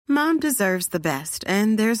Mom deserves the best,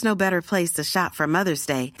 and there's no better place to shop for Mother's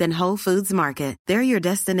Day than Whole Foods Market. They're your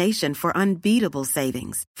destination for unbeatable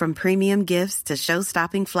savings, from premium gifts to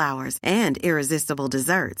show-stopping flowers and irresistible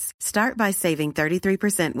desserts. Start by saving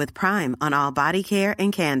 33% with Prime on all body care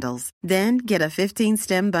and candles. Then get a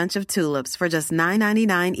 15-stem bunch of tulips for just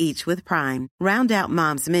 $9.99 each with Prime. Round out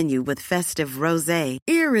Mom's menu with festive rosé,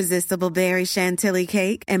 irresistible berry chantilly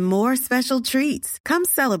cake, and more special treats. Come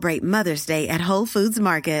celebrate Mother's Day at Whole Foods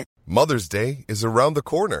Market. Mother's Day is around the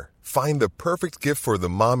corner. Find the perfect gift for the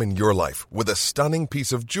mom in your life with a stunning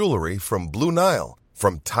piece of jewelry from Blue Nile.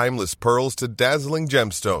 From timeless pearls to dazzling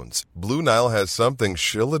gemstones, Blue Nile has something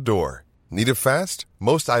she'll adore. Need it fast?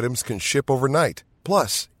 Most items can ship overnight.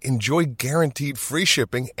 Plus, enjoy guaranteed free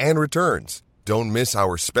shipping and returns. Don't miss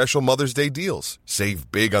our special Mother's Day deals.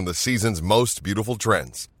 Save big on the season's most beautiful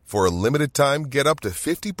trends. For a limited time, get up to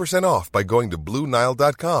 50% off by going to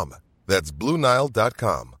BlueNile.com. That's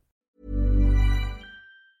BlueNile.com.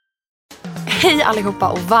 Hej allihopa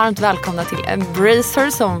och varmt välkomna till Embracer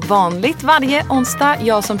som vanligt varje onsdag.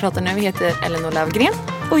 Jag som pratar nu heter Elinor Löfgren.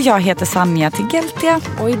 Och jag heter Sanja Tigeltia.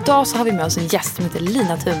 Och idag så har vi med oss en gäst som heter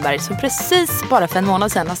Lina Thunberg som precis bara för en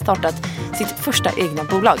månad sedan har startat sitt första egna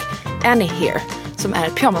bolag, Annie Here, som är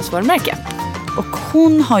ett pyjamasvarumärke. Och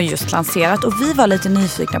hon har just lanserat och vi var lite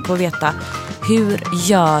nyfikna på att veta hur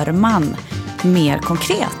gör man mer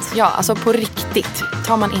konkret? Ja, alltså på riktigt.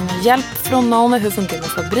 Tar man in hjälp från någon? Hur funkar det med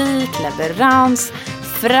fabrik, leverans,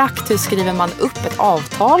 frakt? Hur skriver man upp ett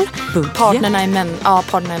avtal? Partnerna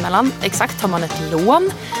emellan. Exakt, tar man ett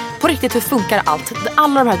lån? På riktigt, hur funkar allt?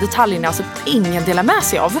 Alla de här detaljerna alltså ingen delar med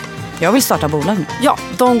sig av. Jag vill starta bolag. Ja,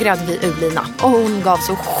 de grävde vi ur Lina. Och hon gav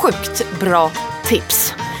så sjukt bra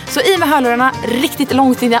tips. Så i med hörlurarna riktigt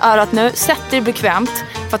långt in i örat nu. Sätt er bekvämt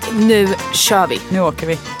för att nu kör vi. Nu åker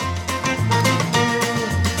vi.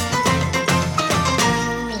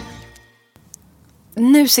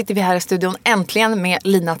 Nu sitter vi här i studion äntligen med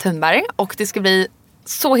Lina Thunberg. Och det ska bli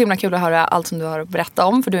så himla kul att höra allt som du har att berätta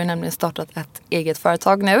om. För du har nämligen startat ett eget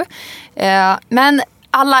företag nu. Men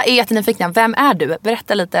alla är jättenyfikna. Vem är du?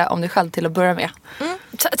 Berätta lite om dig själv till att börja med.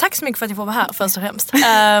 Tack så mycket för att jag får vara här först och främst.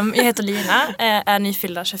 Jag heter Lina, är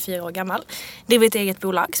nyfyllda 24 år gammal. Driver ett eget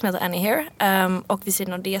bolag som heter Annie Here. Och vid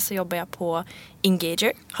sidan av det så jobbar jag på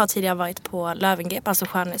Engager. Har tidigare varit på Löwengrip, alltså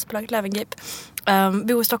skönhetsbolaget Löwengrip.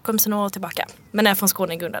 Bor i Stockholm sedan några år tillbaka. Men är från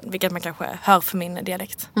Skåne i grunden, vilket man kanske hör för min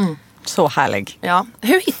dialekt. Så härlig. Ja.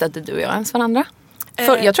 Hur hittade du och jag ens varandra? Jag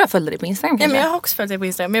tror jag följde dig på Instagram. Ja, men jag har också följt dig på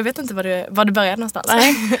Instagram. Men jag vet inte var du började någonstans.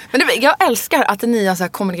 Nej. Men jag älskar att det nya så här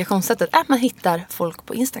kommunikationssättet är att man hittar folk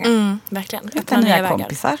på Instagram. Verkligen. Hitta nya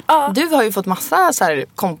kompisar. Ja. Du har ju fått massa så här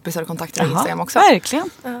kompisar och kontakter på Instagram också. Verkligen.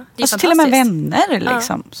 Ja, alltså till och med vänner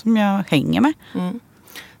liksom, som jag hänger med.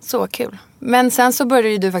 Så kul. Men sen så började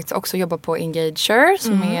ju du faktiskt också jobba på Engager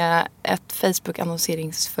som är ett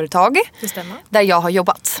Facebook-annonseringsföretag. Det stämmer. Där jag har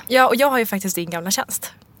jobbat. Ja, och jag har ju faktiskt din gamla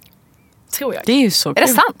tjänst. Tror jag. Det är ju så kul. Är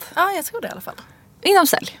det sant? Ja, jag tror det i alla fall. Inom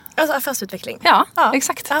sälj? Alltså affärsutveckling. Ja,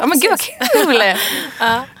 exakt. Ja, men gud vad kul.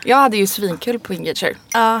 Jag hade ju svinkul på Engager.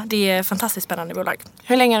 Ja, det är fantastiskt spännande bolag.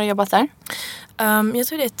 Hur länge har du jobbat där? Jag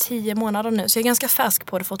tror det är 10 månader nu. Så jag är ganska färsk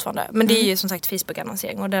på det fortfarande. Men det är ju som sagt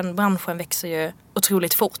Facebook-annonsering. Och den branschen växer ju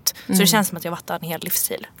otroligt fort. Så det känns som att jag har varit där en hel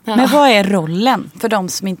livsstil. Ja. Men vad är rollen för de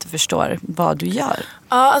som inte förstår vad du gör?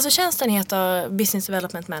 Ja, alltså tjänsten heter Business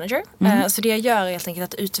Development Manager. Så det jag gör är helt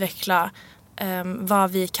enkelt att utveckla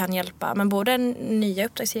vad vi kan hjälpa. Men både nya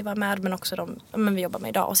uppdragsgivare med. Men också de vi jobbar med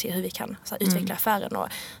idag. Och se hur vi kan utveckla affären och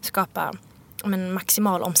skapa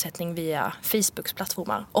maximal omsättning via Facebooks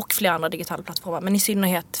plattformar och flera andra digitala plattformar, men i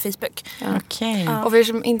synnerhet Facebook. Okej. Och för er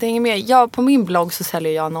som inte hänger med, på min blogg så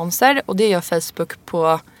säljer jag annonser och det gör Facebook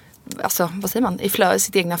på, alltså vad säger man, i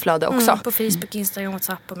sitt egna flöde också. På Facebook, Instagram,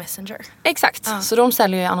 WhatsApp och Messenger. Exakt, så de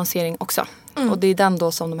säljer ju annonsering också. Och det är den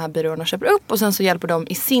då som de här byråerna köper upp och sen så hjälper de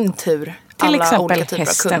i sin tur till alla exempel olika typer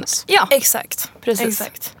av kunder. Ja, exakt. Precis.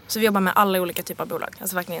 Exakt. Så vi jobbar med alla olika typer av bolag.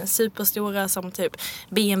 Alltså verkligen superstora som typ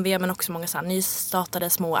BMW, men också många så här nystartade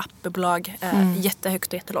små appbolag. Jättehögt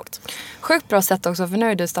och jättelågt. Sjukt bra sätt också, för nu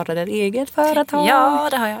har du startat ett eget företag. Ja,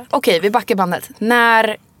 det har jag. Okej, vi backar bandet.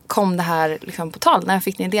 När kom det här liksom på tal? När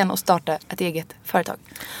fick ni idén att starta ett eget företag?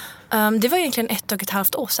 Det var egentligen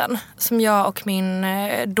 1,5 år sedan som jag och min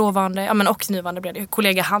dåvarande, och nuvarande blev det,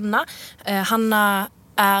 kollega Hanna. Hanna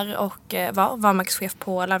är och var varumärkeschef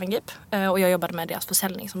på Löwengrip och jag jobbade med deras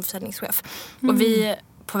försäljning som försäljningschef. Och vi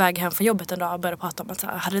på väg hem från jobbet en dag och började prata om att så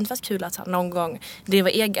här, hade det inte varit kul att så här, någon gång driva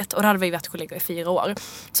eget. Och då hade vi varit kollegor i 4 år.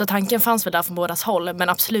 Så tanken fanns väl där från bådas håll, men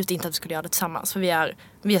absolut inte att vi skulle göra det tillsammans. För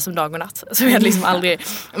vi är som dag och natt. Så vi hade liksom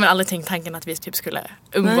aldrig tänkt tanken att vi typ skulle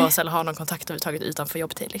umgås eller ha någon kontakt överhuvudtaget utanför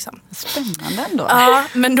jobbtid. Liksom. Spännande ändå. Ja,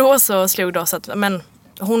 men då så slog det oss att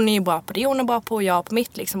hon är ju bra på det hon är bra på och jag på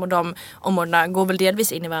mitt liksom, och de områdena går väl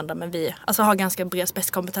delvis in i varandra, men vi har ganska bred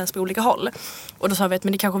spetskompetens på olika håll. Och då sa vi att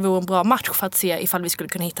men det kanske vore en bra match för att se ifall vi skulle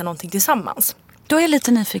kunna hitta någonting tillsammans. Då är jag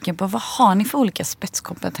lite nyfiken på, vad har ni för olika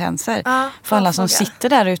spetskompetenser? För alla som sitter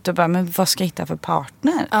där ute och bara, men vad ska jag hitta för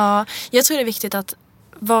partner? Ja, jag tror det är viktigt att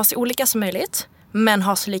vara så olika som möjligt, men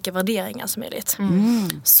ha så lika värderingar som möjligt.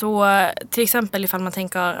 Så till exempel ifall man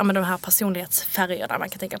tänker de här personlighetsfärgerna man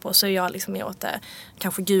kan tänka på, så är jag liksom mer åt det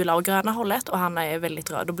kanske gula och gröna hållet och Hanna är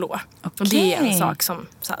väldigt röd och blå. Okay. Och det är en sak som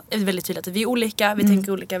är väldigt tydligt att vi är olika, vi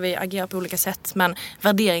tänker olika, vi agerar på olika sätt, men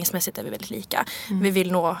värderingsmässigt är vi väldigt lika. Vi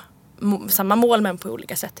vill nå samma mål men på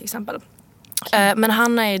olika sätt till exempel. Men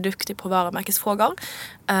Hanna är duktig på varumärkesfrågor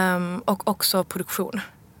och också produktion.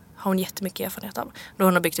 Har hon jättemycket erfarenhet av. Då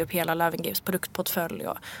hon har byggt upp hela Löwengripes produktportfölj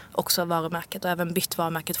och också varumärket och även bytt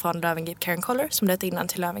varumärket från Löwengrip Karen Color som det hette innan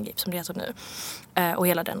till Löwengrip som det heter nu. Och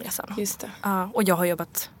hela den resan. Just det. Och jag har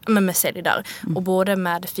jobbat med sälj där. Och både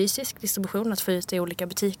med fysisk distribution, att få ut i olika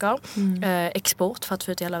butiker. Export för att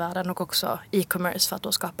få ut i hela världen och också e-commerce för att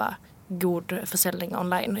då skapa god försäljning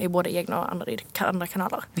online i både egna och andra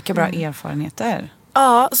kanaler. Vilka bra erfarenheter.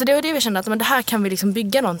 Ja, så det var det vi kände att det här kan vi liksom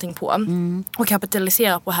bygga någonting på och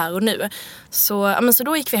kapitalisera på här och nu. Så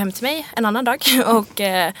då gick vi hem till mig en annan dag och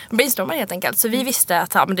brainstormade helt enkelt. Så vi visste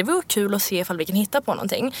att det vore kul att se ifall vi kan hitta på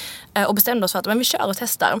någonting. Och bestämde oss för att vi kör och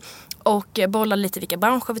testar. Och bollade lite vilka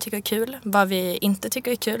branscher vi tycker är kul, vad vi inte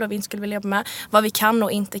tycker är kul, vad vi inte skulle vilja jobba med. Vad vi kan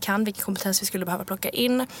och inte kan, vilken kompetens vi skulle behöva plocka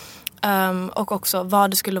in. Och också vad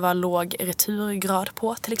det skulle vara låg returgrad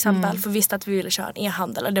på till exempel. För vi visste att vi ville köra en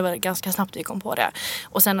e-handel. Det var ganska snabbt vi kom på det.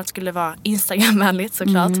 Och sen att det skulle vara Instagram-vänligt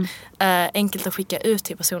såklart. Enkelt att skicka ut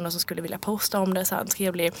till personer som skulle vilja posta om det. Så en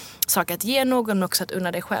trevlig sak att ge någon men också att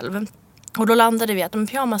unna dig själv. Och då landade vi att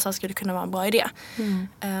pyjamasar skulle kunna vara en bra idé.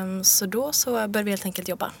 Så då började vi helt enkelt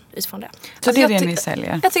jobba utifrån det. Så det är det ni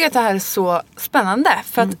säljer? Jag tycker att det här är så spännande.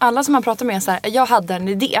 För att alla som man pratar med är så här, jag hade en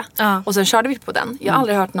idé. Och sen körde vi på den. Jag har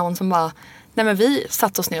aldrig hört någon som bara, nej men vi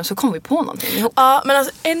satte oss ner och så kom vi på någonting ihop. Ja, men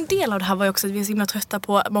alltså, en del av det här var ju också att vi är så himla trötta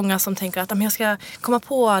på många som tänker att jag ska komma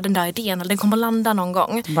på den där idén eller den kommer landa någon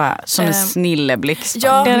gång. Bara som en snilleblixt.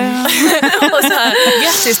 Ja, och så här,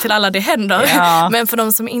 grattis till alla det händer. Ja. Men för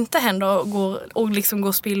de som inte händer och liksom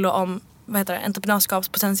går spillo om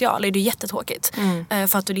entreprenörskapspotential är det jättetråkigt.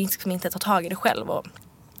 För att du liksom inte tar tag i det själv och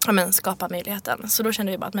skapa möjligheten. Så då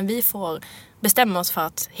kände vi bara att vi får bestämma oss för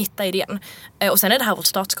att hitta idén. Och sen är det här vårt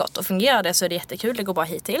startskott. Och fungerar det så är det jättekul, det går bra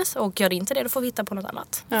hittills. Och gör det inte det, då får vi hitta på något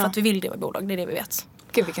annat. För att vi vill driva bolag, det är det vi vet.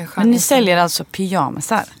 Gud, vilken skön. Men ni säljer alltså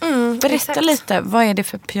pyjamasar. Berätta exakt. lite, vad är det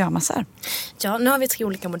för pyjamasar? Ja, nu har vi 3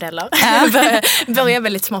 olika modeller. Börjar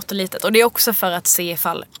väldigt smått och litet. Och det är också för att se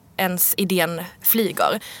ifall ens idén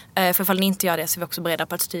flyger. För ifall ni inte gör det så är vi också beredda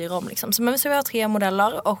på att styra om. Liksom. Så vi har 3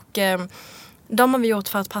 modeller och de har vi gjort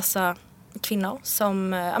för att passa kvinnor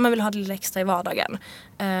som vill ha det lite extra i vardagen.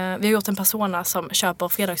 Vi har gjort en persona som köper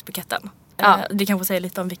fredagsbuketten. Det kanske säger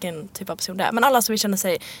lite om vilken typ av person det är. Men alla som vill känna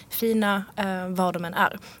sig fina var de än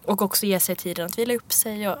är. Och också ge sig tiden att vila upp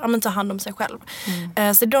sig och ta hand om sig själv.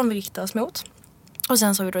 Så det är de vi riktar oss mot. Och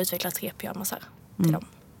sen så har vi då utvecklat 3 pyjamasar till dem.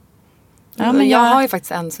 Ja, men jag har ju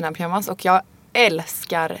faktiskt en sån här pyjamas och jag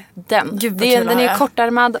älskar den. Gud, den är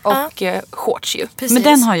kortärmad och shorts ju. Precis. Men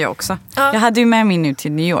den har jag också. Jag hade ju med min nu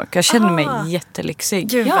till New York. Jag kände mig jättelyxig.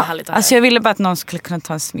 Gud, vad härligt. Alltså jag ville bara att någon skulle kunna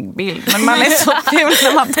ta en snygg bild. Men man är så kul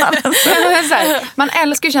när man tar den. Man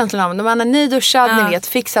älskar ju känslan av när man är nyduschad, ni vet,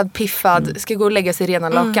 fixad, piffad, ska gå och lägga sig i rena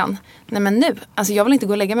lakan. Nej men nu, alltså jag vill inte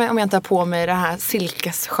gå och lägga mig om jag inte har på mig det här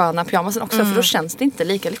silkessköna pyjamasen också. För då känns det inte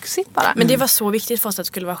lika lyxigt bara. Men det var så viktigt för oss att det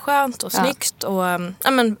skulle vara skönt och snyggt och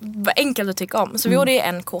var enkelt att tycka om. Så vi gjorde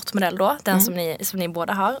en kort modell då, den som ni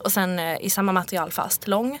båda har. Och sen i samma material fast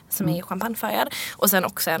lång, som är champagnefärgad. Och sen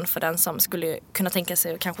också en för den som skulle kunna tänka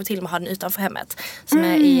sig och kanske till och med ha den utanför hemmet. Som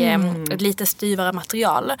är i ett lite styvare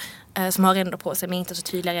material. Som har ränder på sig men inte så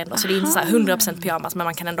tydliga ränder. Så det är inte så här 100% pyjamas men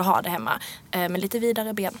man kan ändå ha det hemma. Med lite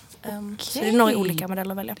vidare ben. Så det är några olika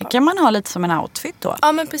modeller att välja på. Det kan man ha lite som en outfit då.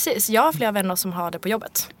 Ja men precis, jag har flera vänner som har det på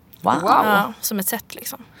jobbet. Wow. Ja, som ett sätt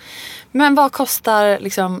liksom. Men vad kostar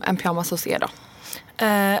liksom en pyjamas hos er då?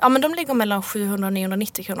 Men de ligger mellan 700 och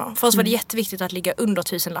 990 kronor. För oss var det jätteviktigt att ligga under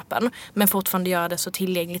 1000-lappen. Men fortfarande göra det så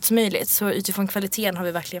tillgängligt som möjligt. Så utifrån kvaliteten har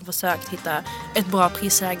vi verkligen försökt hitta ett bra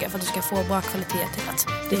prisläge. För att du ska få bra kvalitet till att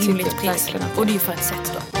det är rimligt pris. Och det är ju för ett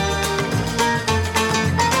sätt då.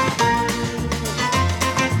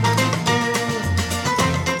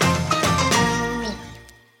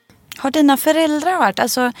 har dina föräldrar varit?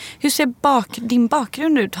 Alltså, hur ser din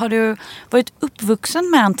bakgrund ut? Har du varit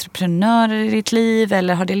uppvuxen med entreprenörer i ditt liv?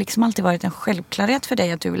 Eller har det liksom alltid varit en självklarhet för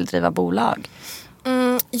dig att du vill driva bolag?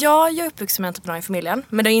 Jag är uppvuxen med entreprenör i familjen,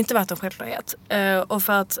 men det har inte varit en självklarhet. Och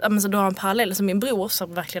för att så då har en parallell som min bror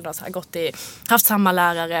som verkligen har så här gått haft samma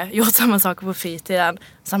lärare, gjort samma saker på fritiden,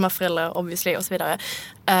 samma föräldrar obviously och så vidare.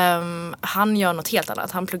 Han gör något helt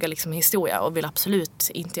annat. Han pluggar liksom historia och vill absolut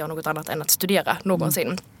inte göra något annat än att studera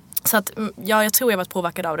någonsin. Så att, jag tror jag varit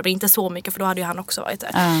påverkad av det, men inte så mycket för då hade ju han också varit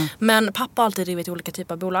det. Men pappa har alltid drivit olika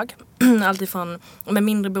typer av bolag. Alltid från med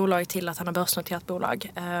mindre bolag till att han har börsnoterat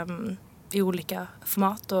bolag. I olika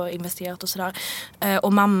format och investerat och sådär.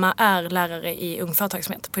 Och mamma är lärare i ung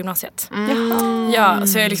företagsamhet på gymnasiet. Ja,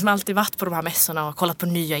 så jag har liksom alltid varit på de här mässorna och kollat på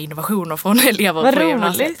nya innovationer från elever på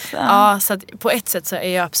gymnasiet. Ja, så att på ett sätt så är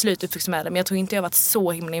jag absolut uppvuxen med det. Men jag tror inte jag har varit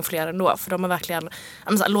så himla influerad ändå. För de har verkligen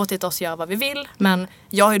låtit oss göra vad vi vill. Men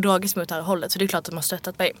jag har ju dragits mot det här hållet. Så det är klart att de har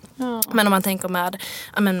stöttat mig. Men om man tänker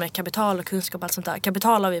med kapital och kunskap och allt sånt där.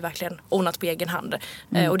 Kapital har vi verkligen ordnat på egen hand.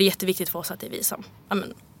 Och det är jätteviktigt för oss att det är vi som...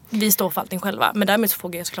 Vi står för allting själva. Men därmed så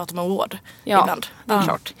frågar jag såklart om en råd ibland. Det är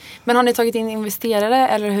klart. Men har ni tagit in investerare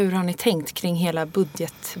eller hur har ni tänkt kring hela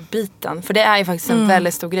budgetbiten? För det är ju faktiskt en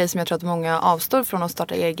väldigt stor grej som jag tror att många avstår från att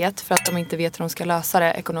starta eget för att de inte vet hur de ska lösa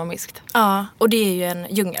det ekonomiskt. Ja, och det är ju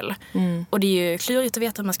en djungel. Och det är ju klurigt att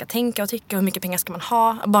veta hur man ska tänka och tycka, hur mycket pengar ska man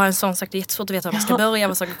ha. Bara en sån sak, det är jättesvårt att veta hur man ska börja,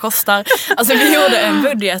 vad saker kostar. Alltså vi gjorde en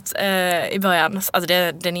budget i början. Alltså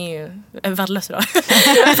den är ju värdelös idag.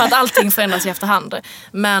 För att allting förändras i efterhand.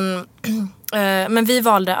 Men vi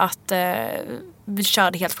valde att vi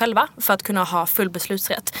körde helt själva för att kunna ha full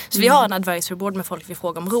beslutsrätt. Så vi har en advisory board med folk vi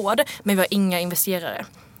frågar om råd, men vi har inga investerare.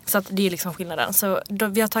 Så att det är liksom skillnaden. Så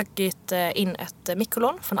vi har tagit in ett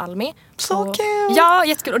mikrolån från Almi. Så kul! Ja,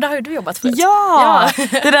 jättekul. Och där har ju du jobbat förut. Ja!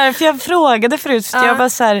 Det är därför jag frågade förut. Jag bara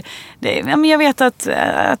så här, jag vet att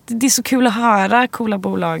det är så kul att höra coola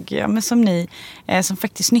bolag som ni som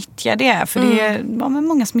faktiskt nyttjar det. För det är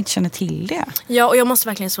många som inte känner till det. Ja, och jag måste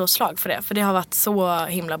verkligen slå slag för det. För det har varit så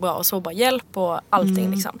himla bra och så bra hjälp och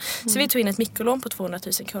allting liksom. Så vi tog in ett mikrolån på 200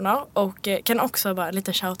 000 kronor. Och kan också bara en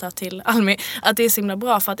liten shoutout till Almi. Att det är så himla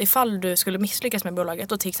bra för att ifall du skulle misslyckas med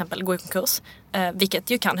bolaget och till exempel gå i konkurs, vilket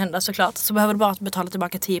ju kan hända såklart, så behöver du bara betala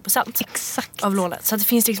tillbaka 10% av lånet. Så att det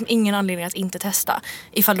finns liksom ingen anledning att inte testa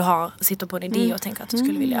ifall du sitter på en idé och tänker att du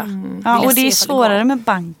skulle vilja och det är svårare med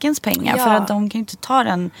bankens pengar för att de kan ju inte ta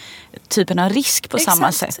den typen av risk på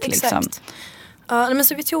samma sätt. Liksom. Ja, men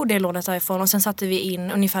så vi tog det lånet därifrån och sen satte vi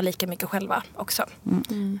in ungefär lika mycket själva också.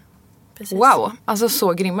 Precis. Wow, alltså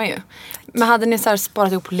så grymma ju. Men hade ni så här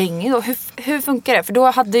sparat ihop länge då? Hur funkar det? För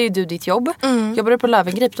då hade ju du ditt jobb. Jobbade du på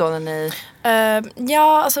Löwengrip då när ni...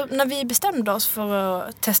 Ja, alltså när vi bestämde oss för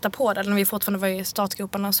att testa på det, när vi fortfarande var i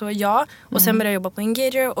startgroparna, så ja. Och sen började jag jobba på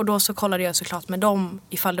Engager och då så kollade jag såklart med dem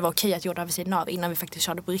ifall det var okej att göra det vid sidan av innan vi faktiskt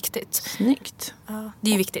körde på riktigt. Snyggt. Det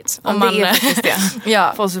är ju viktigt. Om det är faktiskt det.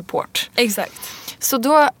 Ja. Få support. Exakt. Så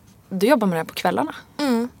då jobbar man det på kvällarna?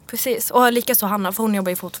 Precis. Och likaså Hanna, för hon jobbar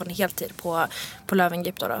ju fortfarande heltid på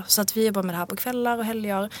Löwengrip då. Så att vi jobbar med det här på kvällar och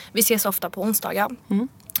helger. Vi ses ofta på onsdagar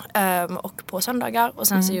och på söndagar. Och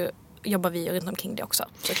sen så jobbar vi runt omkring det också,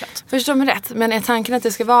 såklart. Förstår mig rätt, men är tanken att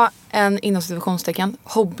det ska vara en inom situationstecken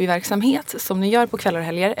hobbyverksamhet som ni gör på kvällar och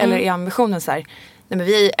helger? Eller är ambitionen så här, nej men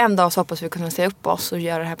vi en dag så hoppas vi kunna se upp oss och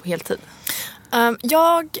göra det här på heltid?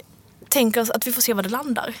 Jag tänker att vi får se var det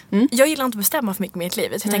landar. Jag gillar inte att bestämma för mycket med mitt liv.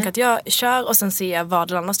 Jag tänker att jag kör och sen ser var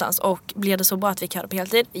det landar någonstans. Och blir det så bra att vi kan göra det på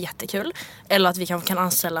heltid, jättekul. Eller att vi kanske kan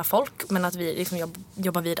anställa folk, men att vi liksom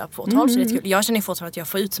jobbar vidare på vårt håll, så det är jättekul. Jag känner fortfarande att jag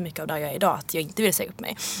får ut så mycket av det jag är idag att jag inte vill säga upp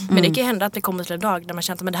mig. Men det kan ju hända att det kommer till en dag där man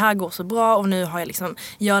känner att det här går så bra och nu har jag liksom,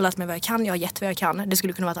 jag har lärt mig vad jag kan, jag har gett vad jag kan. Det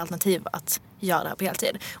skulle kunna vara ett alternativ att göra det här på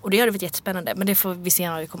heltid. Och det hade varit jättespännande, men det får vi se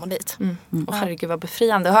när vi kommer dit. Och herregud vad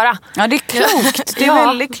befriande att höra. Ja, det är klokt. Det är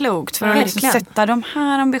väldigt klokt. För att liksom sätta de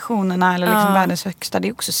här ambitionerna eller liksom världens högsta, det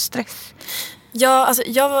är också stress. Ja, alltså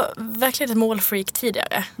jag var verkligen ett målfreak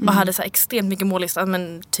tidigare och hade så här extremt mycket mållistor,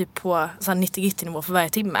 men typ på så här 90-90 nivå för varje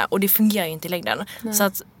timme, och det fungerar ju inte i längden. Så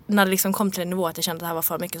att när det liksom kom till en nivå att jag kände att det här var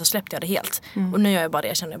för mycket, så släppte jag det helt. Och nu gör jag bara det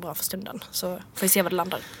jag känner är bra för stunden. Så får vi se vad det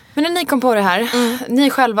landar. Men när ni kom på det här, ni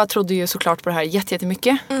själva trodde ju såklart på det här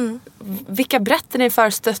jättemycket. Vilka berättade ni för?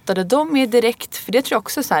 Stöttade de er direkt? För det tror jag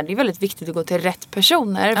också så här, det är väldigt viktigt att gå till rätt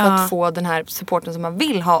personer för att få den här supporten som man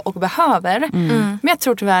vill ha och behöver. Men jag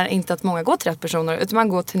tror tyvärr inte att många går till rätt personer, utan man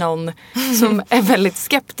går till någon som är väldigt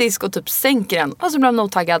skeptisk och typ sänker den. Och så blir man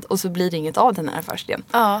otaggad och så blir det inget av den här affärsidén.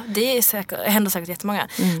 Ja, det händer säkert jättemånga.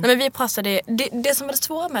 Nej, men vi pratade, det som var det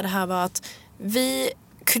svåra med det här var att vi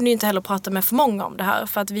kunde ju inte heller prata med för många om det här.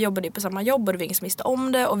 För att vi jobbade ju på samma jobb och det var ingen som visste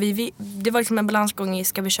om det. Och det var liksom en balansgång i,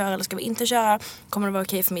 ska vi köra eller ska vi inte köra? Kommer det vara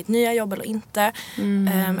okej för mitt nya jobb eller inte?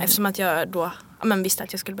 Eftersom att jag då visste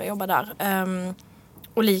att jag skulle börja jobba där.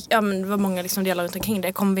 Och det var många liksom delar runt omkring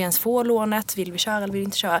det. Kommer vi ens få lånet? Vill vi köra eller vill vi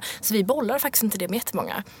inte köra? Så vi bollade faktiskt inte det med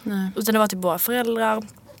jättemånga. Nej. Utan det var typ våra föräldrar,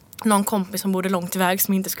 någon kompis som bodde långt iväg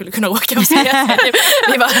som inte skulle kunna åka och säga.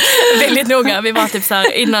 Vi var väldigt noga. Vi var typ så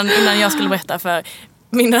här, innan jag skulle berätta för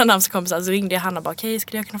mina namnskompisar så ringde jag Hanna och bara okej,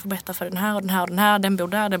 skulle jag kunna få berätta för den här och den här och den här, den bor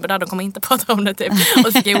där, de kommer inte prata om det typ. Och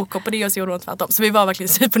så fick jag OK på det och så gjorde de tvärtom. Så vi var verkligen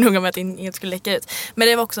supernoga med att inget skulle läcka ut. Men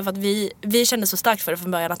det var också för att vi kände så starkt för det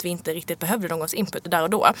från början att vi inte riktigt behövde någons input där och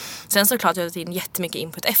då. Sen såklart har jag tagit in jättemycket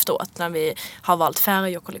input efteråt när vi har valt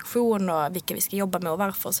färg och kollektion och vilka vi ska jobba med och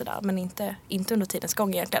varför och sådär. Men inte under tidens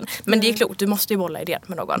gång egentligen. Men det är klokt, du måste ju bolla idén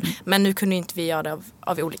med någon. Men nu kunde inte vi göra det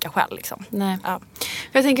av olika skäl liksom. Nej. Ja.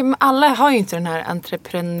 Jag tänker, alla har ju inte den här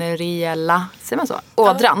entreprenöriella, säger man så,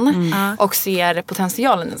 ådran och ser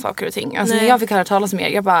potentialen i saker och ting. Alltså när jag fick höra talas om er,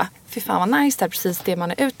 jag bara, fy fan vad nice, det är precis det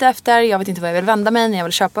man är ute efter. Jag vet inte vad jag vill vända mig när jag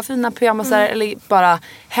vill köpa fina pyjamasar eller bara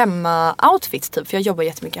hemma-outfits typ, för jag jobbar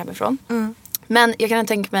jättemycket hemifrån. Men jag kan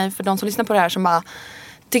tänka mig för de som lyssnar på det här som bara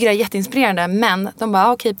tycker det är jätteinspirerande, men de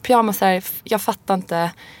bara okej, pyjamasar, jag fattar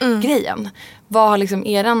inte grejen. Vad har liksom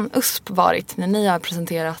eran USP varit när ni har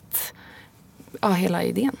presenterat hela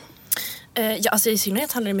idén? Ja, alltså i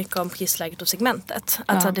synnerhet handlar det mycket om prisläget och segmentet.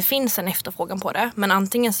 Alltså det finns en efterfrågan på det. Men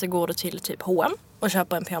antingen så går du till typ H&M och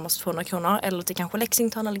köper en pyjamas för 200 kronor. Eller till kanske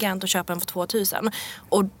Lexington Elegant och köper en för 2000.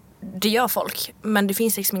 Och det gör folk. Men det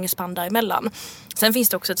finns liksom ingen spann däremellan. Sen finns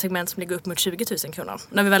det också ett segment som ligger upp mot 20 000 kronor.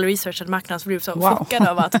 När vi väl researchade marknaden så blev vi så chockade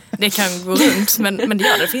över att det kan gå runt. Men det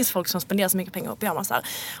gör det. Det finns folk som spenderar så mycket pengar på pyjamasar.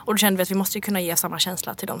 Och då kände vi att vi måste ju kunna ge samma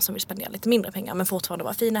känsla till de som vill spendera lite mindre pengar. Men fortfarande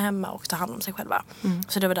vara fina hemma och ta hand om sig själva.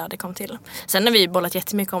 Så det var där det kom till. Sen har vi bollat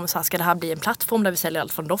jättemycket om så här, ska det här bli en plattform där vi säljer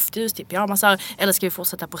allt från doftljus till pyjamasar? Eller ska vi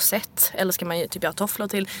fortsätta på set? Eller ska man ju typ göra tofflor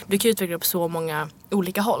till? Du kan utveckla på så många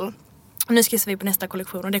olika håll. Nu skissar vi på nästa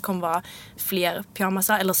kollektion och det kommer vara fler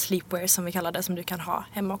pyjamasar eller sleepwear som vi kallar det, som du kan ha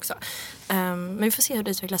hemma också. Men vi får se hur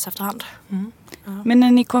det utvecklas efterhand. Men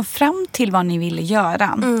när ni kom fram till vad ni ville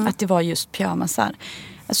göra, att det var just pyjamasar.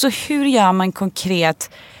 Alltså hur gör man konkret?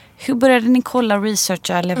 Hur började ni kolla och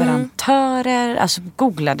researcha leverantörer? Alltså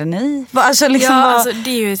googlade ni? Alltså, liksom, alltså, det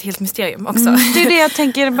är ju ett helt mysterium också. Det är det jag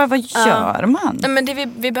tänker, vad gör man? Men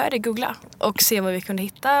vi började googla och se vad vi kunde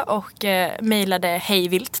hitta och mejlade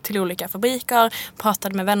hejvilt till olika fabriker,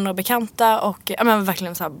 pratade med vänner och bekanta och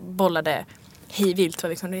verkligen så här bollade hejvilt vad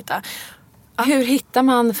vi kunde hitta. Hur hittar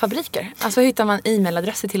man fabriker? Alltså hittar man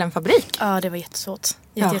e-mailadresser till en fabrik? Ja, det var jättesvårt.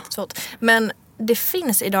 Jättesvårt. Men det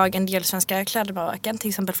finns idag en del svenska klädvarumärken, till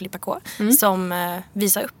exempel Filippa K, som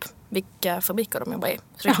visar upp vilka fabriker de jobbar i.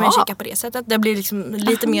 Så då kan man kika på det sättet. Det blir liksom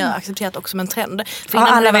lite mer accepterat också som en trend. För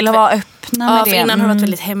alla vill vara öppna med det. För innan har det varit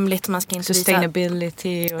väldigt hemligt. Man ska inte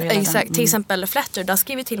sustainability och hela exakt. Till exempel Flatter, där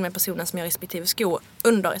skriver till med personen som gör respektive sko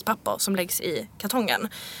under ett papper som läggs i kartongen.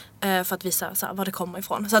 För att visa så här, var det kommer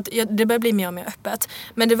ifrån. Så att det börjar bli mer och mer öppet.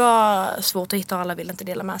 Men det var svårt att hitta och alla ville inte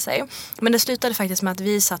dela med sig. Men det slutade faktiskt med att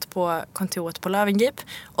vi satt på kontoret på Löwengrip.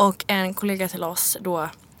 Och en kollega till oss då,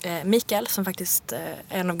 Mikael, som faktiskt är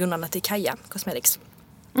en av grundarna till Kaja Cosmetics.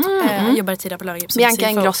 Jobbade tidigare på Löwengrip. Bianca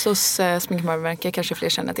Ingrossos sminkvarumärke kanske fler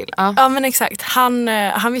känner till. Ja men exakt.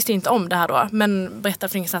 Han visste inte om det här då. Men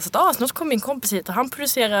berättade för ingenstans att snart kommer min kompis hit och han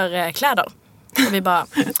producerar kläder. Och vi bara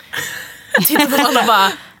tittade på varandra och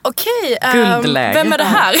bara okej, vem är det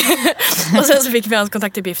här? Och sen så fick vi hans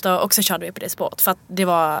kontaktuppgifter och så körde vi på det spåret för att det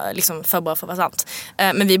var liksom för bra för att vara sant.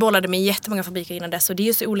 Men vi bollade med jättemånga fabriker innan dess och det är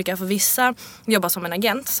ju så olika, för vissa jobbar som en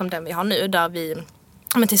agent som den vi har nu, där vi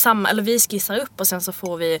vi skissar upp och sen så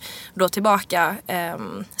får vi då tillbaka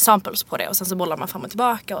samples på det och sen så bollar man fram och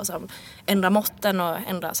tillbaka och så ändrar måtten och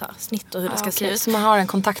ändrar så här snitt och hur det ska se ut. Så man har en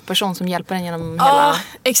kontaktperson som hjälper en genom hela... Ja,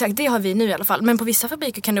 exakt. Det har vi nu i alla fall. Men på vissa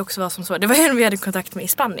fabriker kan det också vara som så. Det var en vi hade kontakt med i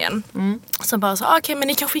Spanien. Som bara sa, okej, men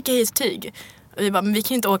ni kan skicka hit tyg. Och vi bara, men vi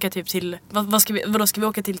kan inte åka typ till... Vadå ska vi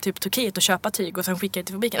åka till typ Turkiet och köpa tyg och sen skicka det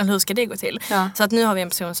till fabriken? Eller hur ska det gå till? Ja. Så att nu har vi en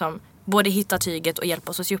person som både hittar tyget och hjälper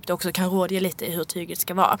oss att sy upp det, också kan rådge lite i hur tyget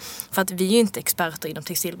ska vara. För att vi är ju inte experter inom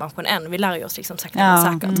textilbranschen än. Vi lär ju oss liksom sakta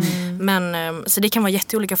men säkert. Men, så det kan vara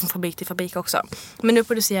jätteolika från fabrik till fabrik också. Men nu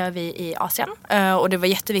producerar vi i Asien. Och det var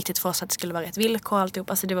jätteviktigt för oss att det skulle vara rätt villkor och alltihop.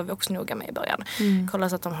 Alltså det var vi också noga med i början. Kolla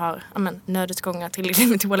så att de har nödutgångar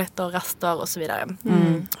till toaletter och raster och så vidare.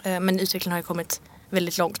 Men utvecklingen har ju kommit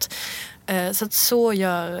väldigt långt. Så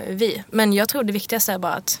gör vi. Men jag tror det viktigaste är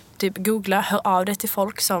bara att typ googla, hör av dig till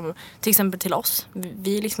folk som till exempel till oss.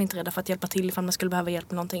 Vi är liksom inte rädda för att hjälpa till ifall man skulle behöva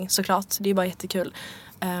hjälp med någonting. Såklart, det är bara jättekul.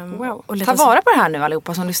 Wow. Ta vara på det här nu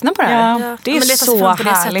allihopa som lyssnar på det här. Ja, det är så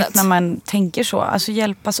härligt när man tänker så. Alltså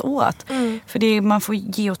hjälpas åt. För man får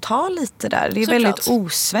ge och ta lite där. Det är väldigt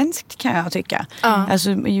osvenskt kan jag tycka. Alltså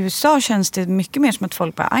i USA känns det mycket mer som att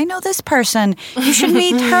folk bara I know this person, you should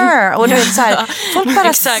meet her. Och du vet så här, folk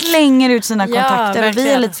bara slänger ut sina kontakter. Och vi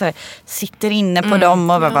är lite så här, sitter inne på dem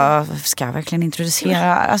och bara ska jag verkligen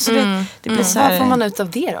introducera? Alltså det blir så här, vad får man ut av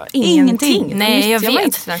det då? Ingenting. Nej, jag vet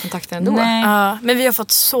inte sina kontakter ändå. Men vi har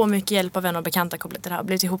fått så mycket hjälp av vänner och bekanta kopplat till det här.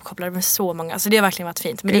 Blivit ihopkopplade med så många. Alltså det har verkligen varit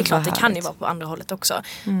fint. Men det är klart, det kan ju vara på andra hållet också.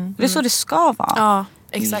 Det är så det ska vara. Ja,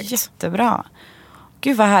 exakt. Jättebra.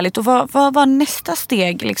 Gud vad härligt. Och vad var nästa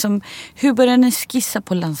steg? Liksom, hur började ni skissa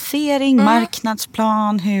på lansering,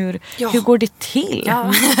 marknadsplan? Hur går det till?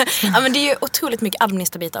 Ja. Ja, men det är ju otroligt mycket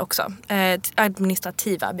administrativa också.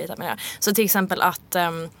 Administrativa bitar med det. Så till exempel att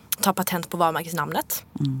ta patent på varumärkesnamnet.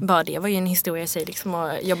 Bara det var ju en historia i sig liksom,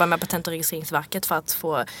 att jobba med Patent- och registreringsverket för att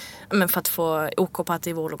få OK på att det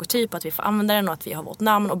är vår logotyp, att vi får använda den och att vi har vårt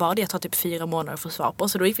namn, och bara det tar typ 4 månader för att svara på.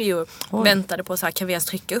 Så då gick vi ju väntade på så här, kan vi ens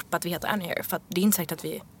trycka upp att vi heter Anhere, för att det är inte säkert att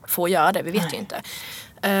vi får göra det, vi vet ju inte.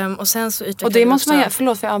 Och sen så utvecklade det måste man göra,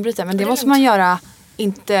 förlåt för jag avbryter, men det måste man göra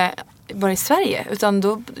inte bara i Sverige, utan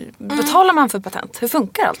då betalar man för patent. Hur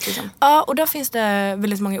funkar allt liksom? Ja, och där finns det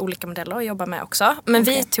väldigt många olika modeller att jobba med också. Men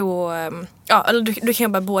vi tog, eller du kan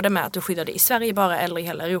jobba både med att du skyddar det i Sverige bara eller i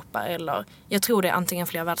hela Europa, eller jag tror det är antingen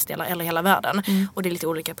flera världsdelar eller hela världen. Och det är lite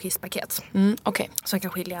olika prispaket. Som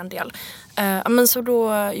kan skilja en del. Men så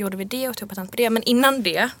då gjorde vi det och tog patent på det. Men innan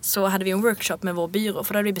det så hade vi en workshop med vår byrå,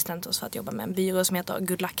 för då hade vi bestämt oss för att jobba med en byrå som heter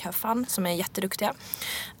Good Luck Have Fun, som är jätteduktiga.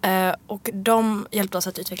 Och de hjälpte oss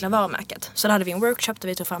att utveckla varumärket. Så då hade vi en workshop där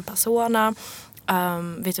vi tog fram persona.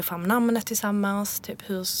 Vi tog fram namnet tillsammans. Typ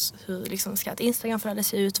hur liksom ska ett Instagram-flöde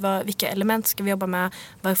se ut? Vilka element ska vi jobba med?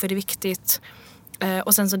 Varför är det viktigt?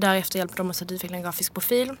 Och sen så därefter hjälpte de oss att utveckla en grafisk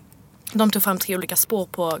profil. De tog fram 3 olika spår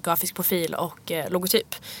på grafisk profil och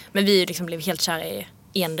logotyp. Men vi liksom blev helt kära i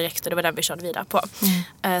en direkt, och det var den vi körde vidare på.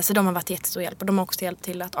 Så de har varit jättestor hjälp. Och de har också hjälpt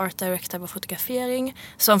till att art directa vår fotografering,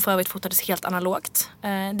 som för övrigt fotades helt analogt.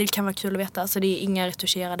 Det kan vara kul att veta. Så det är inga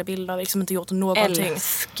retuscherade bilder, liksom inte gjort någonting.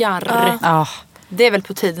 Älskar. Det är väl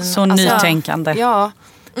på tiden. Så nytänkande. Ja.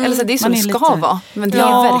 Eller så det är så det ska vara. Men det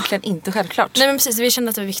är verkligen inte självklart. Nej men precis, vi kände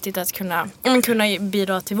att det var viktigt att kunna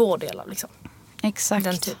bidra till vår del av liksom. Exakt.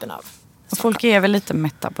 Den typen av. Och folk är väl lite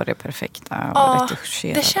mätta på det perfekta och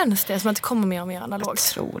retuscherade. Det känns det som att det kommer mer och mer analogt.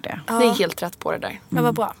 Jag tror det. Det är helt rätt på det där. Det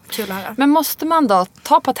var bra, kul att höra. Men måste man då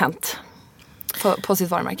ta patent på sitt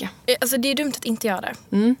varumärke? Alltså det är dumt att inte göra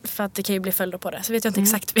det. För att det kan ju bli följder på det. Så vet jag inte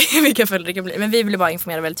exakt vilka följder det kan bli. Men vi ville bara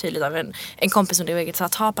informera väldigt tydligt av en kompis som det var så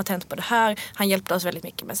att ta patent på det här. Han hjälpte oss väldigt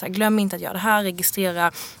mycket med så här, glöm inte att göra det här.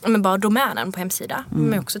 Registrera bara domänen på hemsida.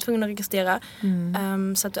 Man är också tvungen att registrera.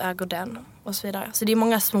 Så att du äger den och så vidare. Så det är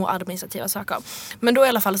många små administrativa saker. Men då i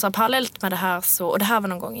alla fall så parallellt med det här så, och det här var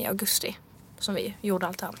någon gång i augusti som vi gjorde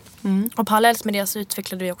allt det här. Och parallellt med det så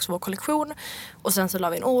utvecklade vi också vår kollektion. Och sen så la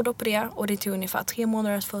vi en order på det. Och det tog ungefär 3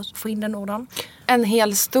 månader att få in den ordern. En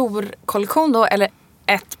hel stor kollektion då? Eller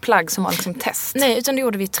ett plagg som var liksom test? Nej, utan då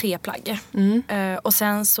gjorde vi 3 plagg. Och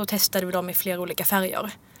sen så testade vi dem i flera olika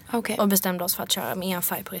färger. Okay. Och bestämde oss för att köra med en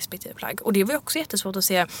färg på respektive plagg. Och det var också jättesvårt att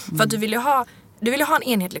se. För att du ville ha en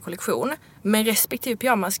enhetlig kollektion. Men respektive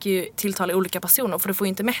pyjamas ska ju tilltala olika personer. För du får ju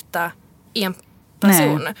inte mätta en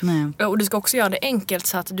person. Nej. Och du ska också göra det enkelt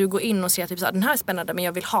så att du går in och ser typ så här, den här är spännande men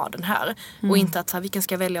jag vill ha den här. Och inte att så här, vilken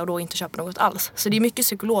ska jag välja och då inte köpa något alls. Så det är mycket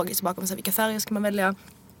psykologiskt bakom så här, vilka färger ska man välja.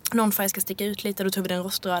 Någon färg ska sticka ut lite, då tog vi den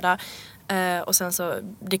roströda. Och sen så,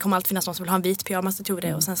 det kommer alltid finnas någon som vill ha en vit pyjamas, då tog vi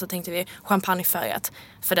det. Och sen så tänkte vi champagnefärgat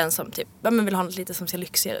för den som typ, vill ha något lite som ser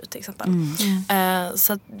lyxigare ut till exempel.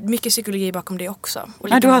 Så att mycket psykologi bakom det också.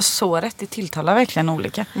 Ja, du har så rätt, det tilltalar verkligen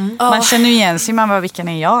olika. Man känner igen sig, man bara, vilken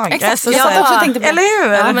är jag? Exakt, jag också tänkte på det. Eller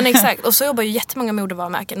hur? Ja, men exakt. Och så jobbar ju jättemånga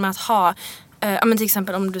modevarumärken med att ha men till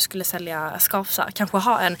exempel om du skulle sälja scarfsar, kanske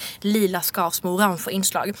ha en lila scarf med orange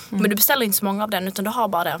inslag. Men du beställer inte så många av den, utan du har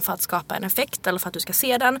bara den för att skapa en effekt eller för att du ska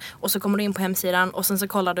se den. Och så kommer du in på hemsidan och sen så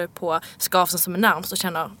kollar du på scarfen som är närmast och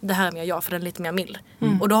känner, det här är mer jag för den är lite mer mild.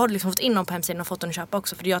 Och då har du liksom fått in någon på hemsidan och fått den att köpa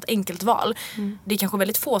också, för du gör ett enkelt val. Det är kanske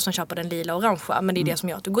väldigt få som köper den lila och orangea, men det är det som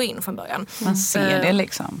gör att du går in från början. Man ser det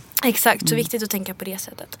liksom. Exakt, så viktigt att tänka på det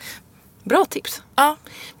sättet. Bra tips. Ja.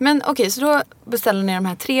 Men okej, så då beställde ni de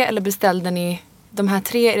här 3, eller beställde ni de här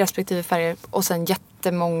 3 i respektive färger och sen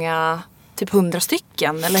jättemånga, typ 100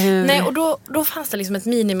 stycken, eller hur? Nej, och då fanns det liksom ett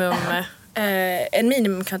minimum, en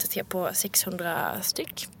minimumkvantitet på 600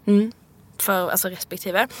 styck. för alltså,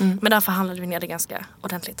 respektive. Men där förhandlade vi ner det ganska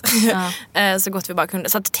ordentligt. Så gott vi bara kunde.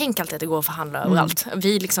 Så att, tänk alltid att det går att förhandla överallt.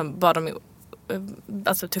 Vi liksom bad dem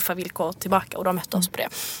alltså, tuffa villkor tillbaka och de mötte oss på det.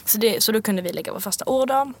 Så då kunde vi lägga vår första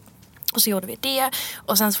order. Och så gjorde vi det.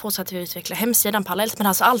 Och sen så fortsatte vi utveckla hemsidan parallellt. Men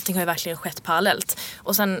alltså allting har ju verkligen skett parallellt.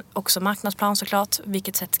 Och sen också marknadsplan såklart.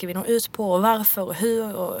 Vilket sätt ska vi nå ut på och varför och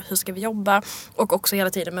hur ska vi jobba. Och också hela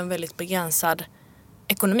tiden med en väldigt begränsad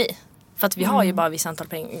ekonomi. För att vi har ju bara vissa antal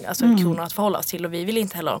pengar, alltså kronor att förhålla oss till. Och vi vill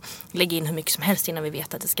inte heller lägga in hur mycket som helst innan vi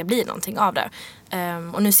vet att det ska bli någonting av det.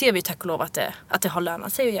 Och nu ser vi tack och lov att det har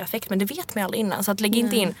lönat sig och ger effekt. Men det vet man aldrig innan. Så att lägga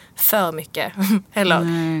inte in för mycket heller.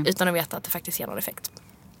 Utan att veta att det faktiskt ger någon effekt.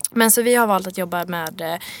 Men så vi har valt att jobba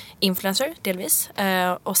med influencer delvis.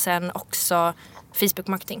 Och sen också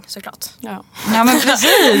Facebook-marketing såklart. Ja men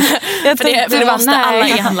precis. För det måste alla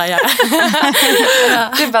e-handlare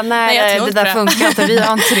göra. Du bara, nej det där funkar inte, vi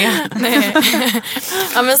har inte det.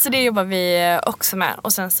 Ja men så det jobbar vi också med.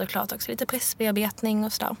 Och sen såklart också lite pressbearbetning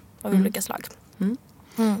och sådär. Av olika slag.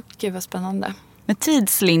 Gud vad spännande. Men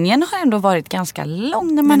tidslinjen har ändå varit ganska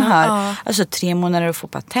lång när man hör. Alltså 3 månader att få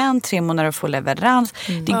patent, 3 månader att få leverans.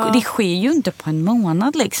 Det sker ju inte på en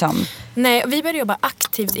månad liksom. Nej, vi började jobba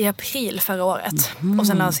aktivt i april förra året. Och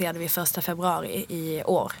sen lanserade vi 1 februari i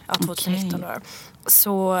år, 2019 år.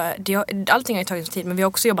 Så allting har ju tagit tid, men vi har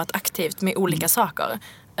också jobbat aktivt med olika saker.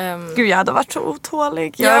 Gud, jag hade varit så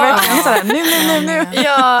otålig. Jag är verkligen sådär, nu.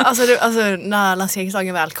 Ja, alltså när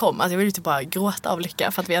lanseringsdagen väl kom, alltså jag ville typ bara gråta av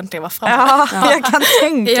lycka för att vi äntligen var framme. Ja, jag kan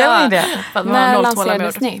tänka mig det. När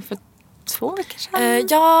lanserades ni? För 2 veckor sedan?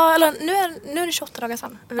 Ja, eller nu är det 28 dagar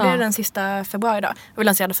sedan. Det är den sista februari då. Vi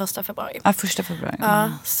lanserade 1 februari. Ja, 1 februari.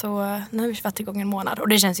 Ja, så nu har vi varit igång en månad. Och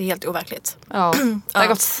det känns ju helt overkligt. Ja, det har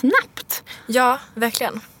gått snabbt. Ja,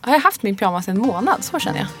 verkligen. Har jag haft min pyjamas en månad, så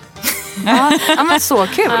känner jag. Ja, men så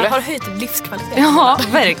kul. Har höjt livskvalitet. Ja,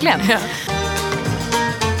 verkligen. Ja.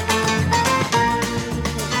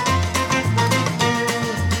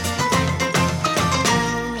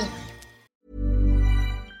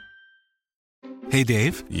 Hey,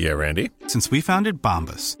 Dave. Yeah, Randy. Since we founded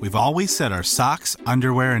Bombas, we've always said our socks,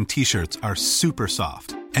 underwear, and T-shirts are super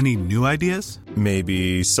soft. Any new ideas?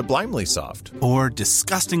 Maybe sublimely soft. Or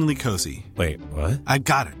disgustingly cozy? Wait, what? I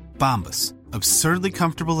got it. Bombas. Absurdly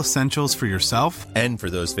comfortable essentials for yourself And for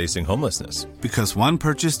those facing homelessness. because one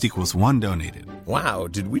purchased equals one donated. Wow,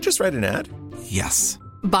 did we just write an ad? Yes.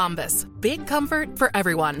 Bombas. Big comfort for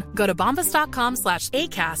everyone. Go to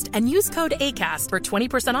bombas.com/ACAST and use code ACAST for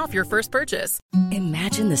 20% off your first purchase.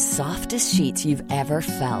 Imagine the softest sheets you've ever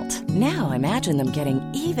felt. Now imagine them getting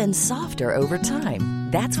even softer over time.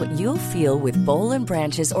 That's what you'll feel with Boll &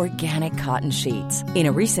 Branch's organic cotton sheets. In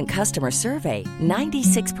a recent customer survey,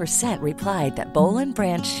 96% replied that Boll &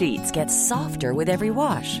 Branch sheets get softer with every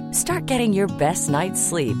wash. Start getting your best night's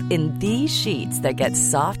sleep in these sheets that get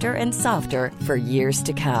softer and softer for years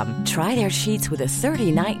to come. Try their sheets with a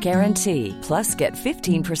 30-night guarantee. Plus, get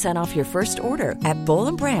 15% off your first order at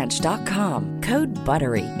bollandbranch.com. Code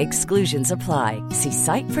BUTTERY. Exclusions apply. See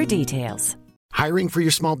site for details. Hiring for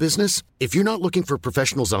your small business? If you're not looking for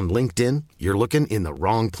professionals on LinkedIn, you're looking in the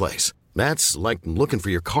wrong place. That's like looking for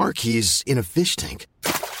your car keys in a fish tank.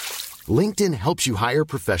 LinkedIn helps you hire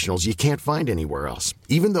professionals you can't find anywhere else,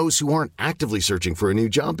 even those who aren't actively searching for a new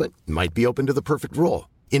job but might be open to the perfect role.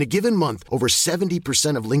 In a given month, over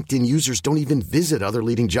 70% of LinkedIn users don't even visit other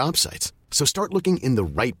leading job sites. So start looking in the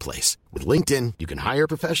right place. With LinkedIn, you can hire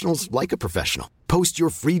professionals like a professional. Post your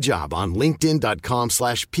free job on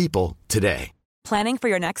linkedin.com/people today. Planning for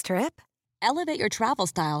your next trip? Elevate your travel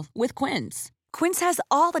style with Quince. Quince has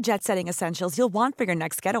all the jet-setting essentials you'll want for your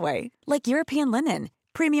next getaway, like European linen,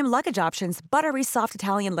 premium luggage options, buttery soft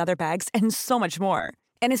Italian leather bags, and so much more.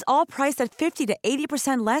 And is all priced at 50 to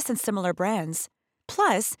 80% less than similar brands.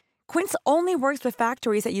 Plus, Quince only works with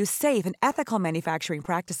factories that use safe and ethical manufacturing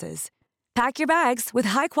practices. Pack your bags with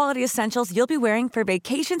high-quality essentials you'll be wearing for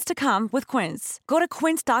vacations to come with Quince. Go to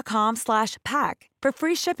quince.com/pack for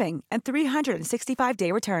free shipping and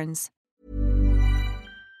 365-day returns.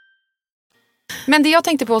 Men det jag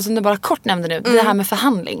tänkte på som du bara kort nämnde nu, det här med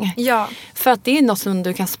förhandling. Ja. För att det är något som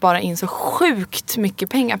du kan spara in så sjukt mycket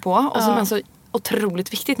pengar på. Och som är så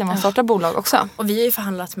otroligt viktigt när man startar bolag också. Och vi har ju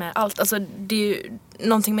förhandlat med allt. Alltså, det är ju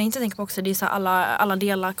någonting man inte tänker på också. Det är så alla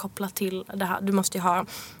delar kopplat till det här. Du måste ju ha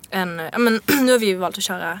nu har vi ju valt att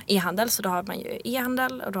köra e-handel. Så då har man ju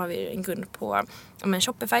e-handel. Och då har vi en grund på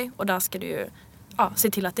Shopify. Och där ska du ju se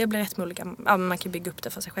till att det blir rätt med olika. Man kan bygga upp det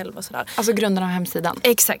för sig själv och sådär. Alltså grunden av hemsidan.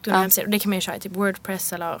 Exakt, grunden av hemsidan. Och det kan man ju köra i typ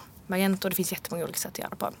WordPress eller Magento. Det finns jättemånga olika sätt att göra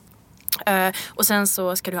det på. Och sen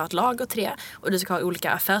så ska du ha ett lager till det. Och du ska ha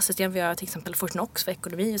olika affärssystem. Vi har till exempel Fortnox för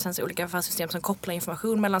ekonomi. Och sen så olika affärssystem som kopplar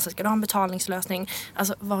information mellan. Sen ska du ha en betalningslösning.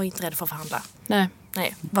 Alltså var inte rädd för att förhandla.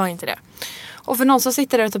 Nej, var inte det. Och för någon som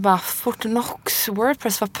sitter där ute och bara Fortnox,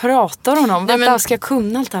 Wordpress, vad pratar hon om? Vänta, ska jag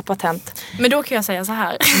kunna allt det här patent? Men då kan jag säga så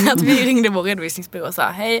här. Att vi ringde vår redovisningsbyrå och sa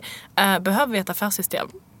hej, behöver vi ett affärssystem?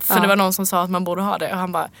 För det var någon som sa att man borde ha det. Och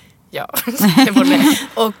han bara, ja, det borde det.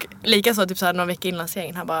 Och likaså typ så här någon vecka innan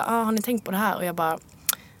lanseringen. Han bara, har ni tänkt på det här? Och jag bara,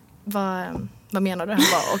 vad menar du? Han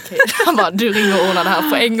bara, okej. Han bara, du ringer och ordnar det här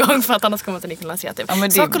på en gång för att annars kommer inte ni kunna lansera typ. Ja,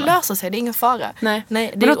 saker löser sig, det är ingen fara. Nej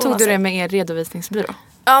men då tog du det med er redovisningsbyrå?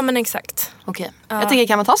 Ja, men exakt. Okej. Jag tänker,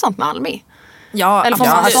 kan man ta sånt med Almi? Ja, eller får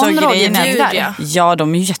man sån rådgivning där? Ja,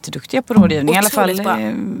 de är ju jätteduktiga på rådgivning. I alla fall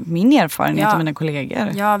min erfarenhet och mina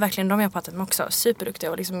kollegor. Ja, verkligen. De har jag pratat med också.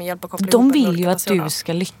 Superduktiga och liksom hjälpa att koppla ihop. De vill ju att du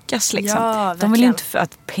ska lyckas liksom. Ja, de vill inte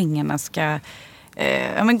att pengarna ska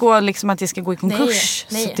gå liksom att det ska gå i konkurs.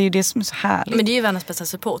 Nej. Så det är ju det som är så härligt. Men det är ju världens bästa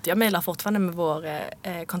support. Jag mejlar fortfarande med vår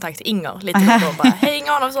kontakt Inger lite då bara, hej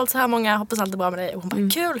Inger, har vi sålt så här många, hoppas allt är bra med dig. Och hon bara,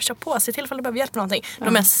 kul, kör på, se till ifall du behöver hjälp med någonting.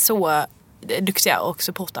 De är så duktiga och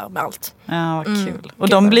supportar med allt. Ja, vad kul. Och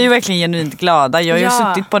de blir ju verkligen genuint glada. Jag har ju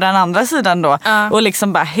suttit på den andra sidan då och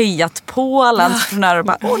liksom bara hejat på alla entreprenörer och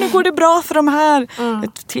bara, nu går det bra för de här.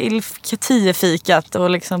 Till 10-fikat och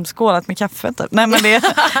liksom skålat med kaffe typ. Nej, men det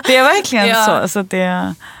är verkligen så att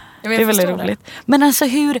det är väldigt roligt. Men alltså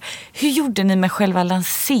hur gjorde ni med själva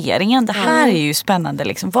lanseringen? Det här är ju spännande.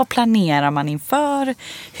 Liksom. Vad planerar man inför?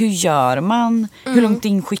 Hur gör man? Hur långt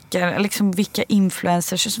inskickar? Liksom, vilka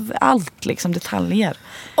influencers? Allt liksom, detaljer.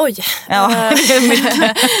 Oj. Ja.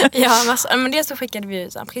 Men dels så skickade vi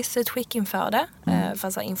ut en pressutskick inför det. För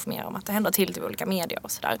att informera om att det händer till olika medier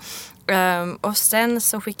och sådär. Och sen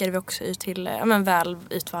så skickade vi också ut till väl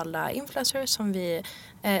utvalda influencers som vi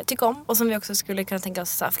tycker om och som vi också skulle kunna tänka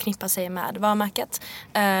oss förknippa sig med varumärket.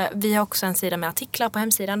 Vi har också en sida med artiklar på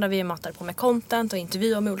hemsidan där vi matar på med content och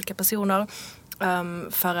intervjuer med olika personer.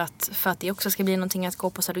 För att det också ska bli någonting att gå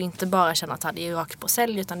på så att du inte bara känner att det är rakt på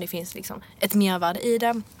sälj utan det finns liksom ett mervärde i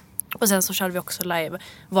det. Och sen så körde vi också live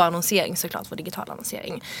vår annonsering såklart, vår digitala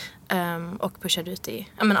annonsering. Och pushade ut i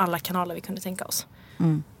alla kanaler vi kunde tänka oss.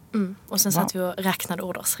 Och sen satt vi och räknade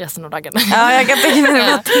orders resten av dagen. Ja, jag kan tänka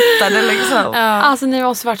mig att vi tittade liksom. Alltså ni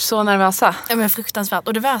måste varit så nervösa. Ja, men fruktansvärt.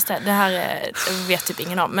 Och det värsta, det här vet typ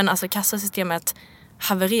ingen om. Men alltså kassasystemet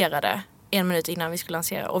havererade 1 minut innan vi skulle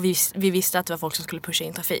lansera. Och vi visste att det var folk som skulle pusha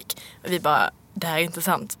in trafik. Och vi bara, det här är inte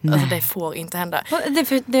sant. Alltså det får inte hända.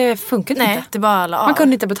 Det funkar inte. Nej, det bara alla av. Man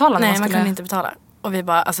kunde inte betala. Nej, man kunde inte betala. Och vi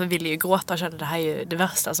bara ville ju gråta och kände det här är ju det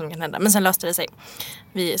värsta som kan hända. Men sen löste det sig.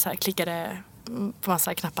 Vi så här klickade på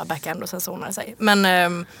massa knappar backend och sen så ordnade det sig. Men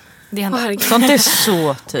det hände. Sånt är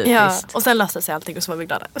så typiskt. Ja, och sen löste sig allting och så var vi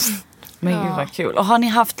glada. Men gud vad kul. Och har ni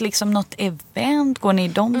haft liksom något event? Går ni i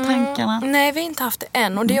de tankarna? Nej, vi har inte haft det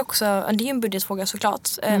än. Och det är också det är en budgetfråga såklart.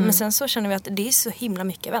 Men sen så känner vi att det är så himla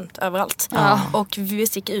mycket event överallt. Och vi vill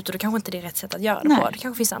sticka ut och då kanske inte det är rätt sätt att göra det på. Det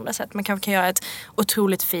kanske finns andra sätt. Man kanske kan göra ett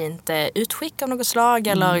otroligt fint utskick av något slag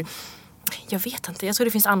eller jag vet inte. Jag tror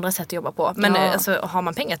det finns andra sätt att jobba på. Men alltså, har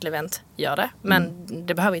man pengar till event, gör det. Men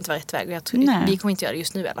det behöver inte vara rätt väg. Och jag tror, vi kommer inte göra det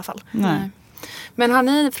just nu i alla fall. Nej. Men har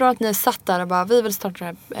ni, från att ni satt där och bara, vi vill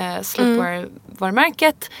starta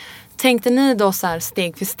Sleepwear-varumärket. Tänkte ni då så här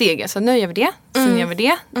steg för steg? Alltså nu gör vi det, sen gör vi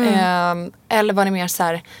det. Eller var det mer så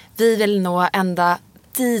här, vi vill nå ända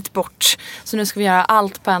dit bort. Så nu ska vi göra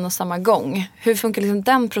allt på en och samma gång. Hur funkar liksom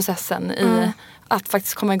den processen i att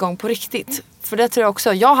faktiskt komma igång på riktigt? För det tror jag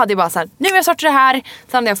också, jag hade ju bara så här, nu har jag startat det här.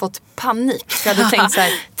 Sen hade jag fått panik. För jag hade tänkt så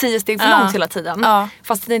här, 10 steg för långt hela tiden.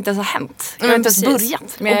 Fast det inte ens har hänt. Jag har inte ens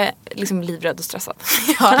börjat. Men jag är liksom livrädd och stressad.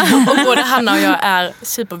 Och både Hanna och jag är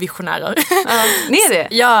supervisionärer. Ni är det?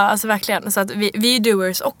 Ja, alltså verkligen. Så att vi är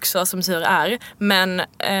doers också som tur är.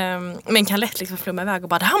 Men kan lätt liksom flumma iväg och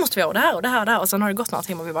bara, det här måste vi göra och det här och det här och det här. Och sen har det gått några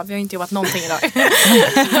timmar och vi bara, vi har inte jobbat någonting idag.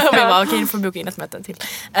 Och vi bara, okej, nu får vi boka in ett möte till.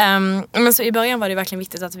 Men så i början var det verkligen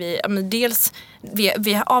viktigt att vi, dels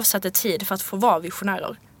vi har avsatt tid för att få vara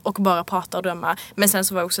visionärer och bara prata och drömma. Men sen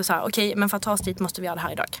så var det också så här, okej, men för att ta oss dit måste vi göra det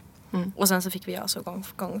här idag. Och sen så fick vi göra så gång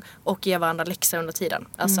för gång och ge varandra läxor under tiden.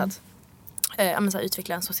 Alltså att så här,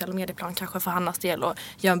 utveckla en social medieplan kanske för Hannas del och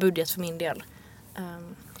göra en budget för min del.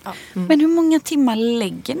 Men hur många timmar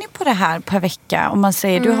lägger ni på det här per vecka? Om man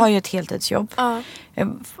säger, du har ju ett heltidsjobb.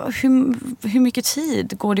 Hur mycket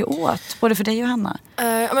tid går det åt? Både för dig och Hanna?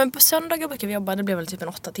 Men på söndagar brukar vi jobba, det blir väl typ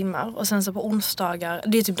 8 timmar. Och sen så på onsdagar,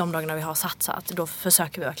 det är typ de dagarna vi har satsat. Då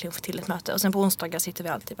försöker vi verkligen få till ett möte. Och sen på onsdagar sitter vi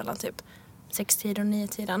alltid mellan typ 6-tiden och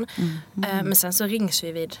 9-tiden. Men sen så rings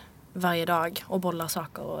vi vid varje dag och bollar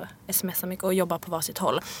saker och smsar mycket och jobbar på varsitt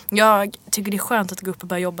håll. Jag tycker det är skönt att gå upp och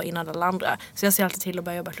börja jobba innan alla andra. Så jag ser alltid till att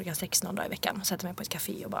börja jobba klockan 16 dagar i veckan. Och sätta mig på ett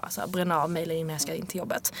café och bara så här, bränna av mejlen innan jag ska in till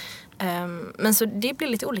jobbet. Men så det blir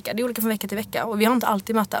lite olika. Det är olika från vecka till vecka. Och vi har inte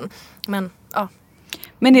alltid möten. Men ja.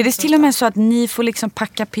 Men är det till och med så att ni får liksom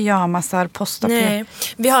packa pyjamasar, posta? Nej,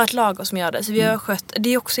 vi har ett lager som gör det. Så vi har skött, det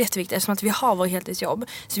är också jätteviktigt eftersom att vi har vår heltidsjobb.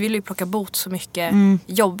 Så vi vill ju plocka bort så mycket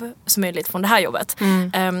jobb som möjligt från det här jobbet.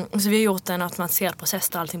 Så vi har gjort en automatiserad process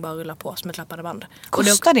där allting bara rullar på som ett löpande band.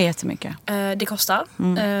 Kostar det jättemycket? Det kostar.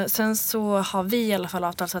 Sen så har vi i alla fall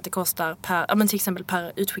avtal så att det kostar per, till exempel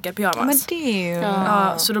per utskickad pyjamas. Men det är ju...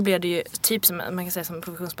 Ja, så då blir det ju typ som man kan säga som en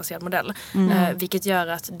provisionsbaserad modell. Vilket gör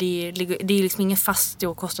att det är liksom ingen fast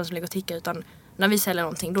stor kostnad som ligger och tickar, utan när vi säljer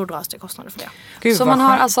någonting då dras det kostnader för det. Gud, så man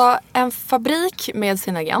har alltså en fabrik med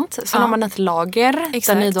sin agent, sen har man ett lager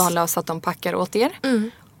där ni då har löst att de packar åt er.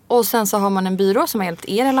 Och sen så har man en byrå som har hjälpt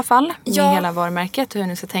er i alla fall med hela varumärket, hur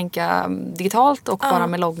ni ska tänka digitalt och bara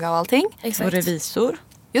med logga och allting. Exakt. Och revisor.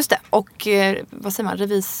 Just det. Och vad säger man?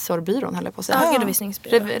 Revisorbyrån höll jag på att säga. Ja,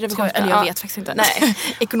 redovisningsbyrå. Eller jag vet faktiskt inte. Nej.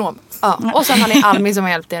 Ekonom. Ja. Och sen har ni Almi som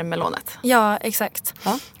har hjälpt er med lånet. Ja, exakt.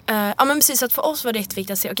 Ja, men precis. Så att för oss var det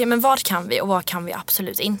jätteviktigt att se, okej, men vad kan vi och vad kan vi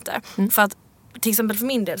absolut inte? För att till exempel för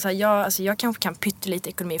min del, så här, jag kanske kan pyttelite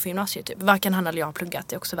ekonomi för gymnasiet. Typ. Varken han eller jag har pluggat,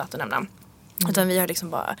 det är också värt att nämna. Utan vi har liksom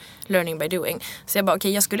bara learning by doing. Så jag bara,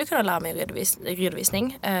 okej, jag skulle kunna lära mig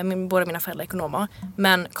redovisning. Båda mina föräldrar är ekonomer.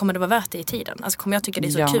 Men kommer det vara värt det i tiden? Alltså kommer jag tycka det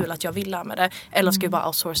är så kul att jag vill lära mig det? Eller ska vi bara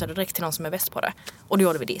outsourca det direkt till någon som är bäst på det? Och då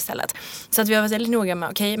gjorde vi det istället. Så att vi har varit väldigt noga med,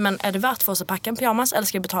 okej, men är det värt för oss att packa en pyjamas eller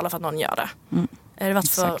ska vi betala för att någon gör det? Är det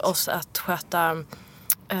värt för oss att sköta,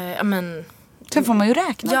 Sen får man ju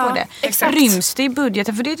räkna på det. Exakt. Ryms det i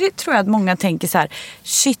budgeten? För det tror jag att många tänker så här: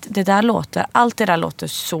 shit, allt det där låter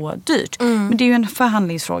så dyrt. Men det är ju en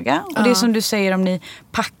förhandlingsfråga. Och det är som du säger, om ni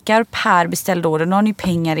packar per beställd order, då har ni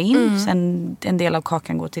pengar in. Sen en del av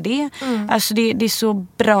kakan går till det. Alltså det är så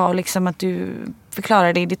bra liksom att du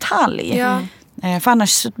förklarar det i detalj. Ja. För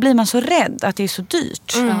annars blir man så rädd att det är så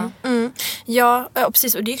dyrt. Ja,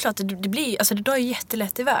 precis. Och det är klart att det blir, alltså det drar ju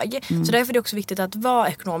jättelätt iväg. Så därför är det också viktigt att vara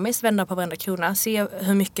ekonomisk, vända på varenda krona, se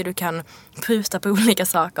hur mycket du kan pruta på olika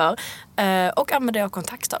saker och använda dig av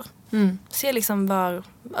kontakter. Se liksom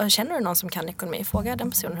känner du någon som kan ekonomi? Fråga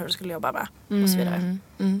den personen hur du skulle jobba med och så vidare.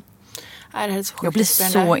 Nej, det är så jag blir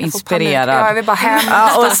så inspirerad. Ja, jag vill bara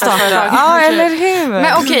hem och starta. Ja, eller hur?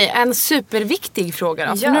 Men okej, en superviktig fråga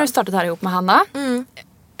då. För nu har du startat här ihop med Hanna.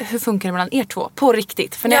 Hur funkar det mellan er två? På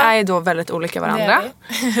riktigt. För ni är ju då väldigt olika varandra.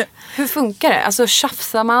 Hur funkar det? Alltså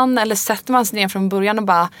tjafsar man eller sätter man sig ner från början och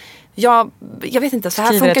bara... Jag vet inte, så här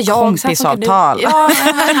skriver funkar ett jag. kompisavtal. Ja,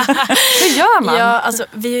 hur gör man? Ja, alltså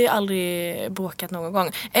vi har ju aldrig bråkat någon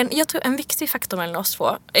gång. Jag tror en viktig faktor mellan oss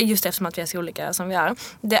två, just eftersom att vi är så olika som vi är,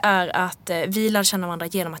 det är att vi lär känna varandra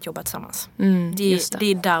genom att jobba tillsammans. Det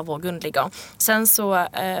är där vår grund ligger. Sen så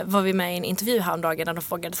var vi med i en intervju häromdagen där de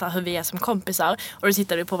frågade så här, hur vi är som kompisar. Och då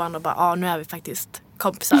tittade vi på varandra och bara, nu är vi faktiskt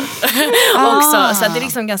kompisar också. Så att det är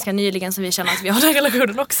liksom ganska nyligen som vi känner att vi har den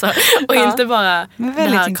relationen också. Och inte bara det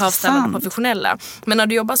här kravställande professionella. Men när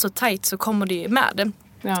du jobbar så tajt så kommer det ju med.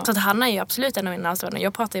 Så att Hanna är ju absolut en av mina närmsta vänner.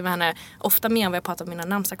 Jag pratar ju med henne ofta mer än vad jag pratar med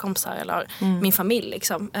mina närmsta kompisar eller min familj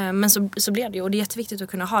liksom. Men så blir det ju. Och det är jätteviktigt att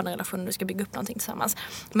kunna ha den relationen när du ska bygga upp någonting tillsammans.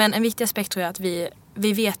 Men en viktig aspekt tror jag att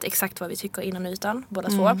vi vet exakt vad vi tycker innan och utan, båda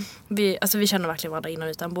två. Vi känner verkligen varandra innan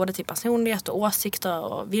och utan. Både till personlighet och åsikter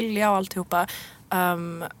och vilja och alltihopa.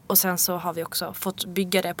 Och sen så har vi också fått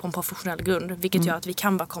bygga det på en professionell grund, vilket gör att vi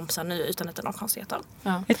kan vara kompisar nu utan att det är några konstigheter.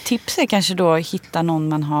 Ett tips är kanske då att hitta någon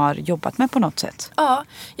man har jobbat med på något sätt. Ja,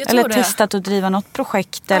 jag tror eller testat att driva något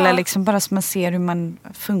projekt eller liksom bara så man ser hur man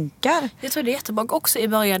funkar. Jag tror det är jättebra också i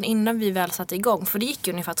början innan vi väl satte igång, för det gick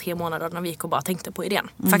ju ungefär 3 månader när vi gick och bara tänkte på idén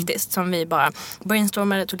faktiskt, som vi bara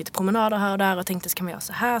brainstormade, tog lite promenader här och där och tänkte, ska man göra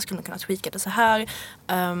så här, skulle man kunna tweaka det så här.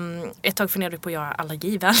 Ett tag funderade vi på att göra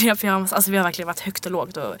allergivänliga pyjamas. Alltså vi har verkligen varit högt och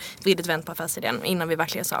lågt och vridit vänt på affärsidén innan vi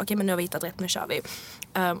verkligen sa okej, men nu har vi hittat rätt, nu kör vi.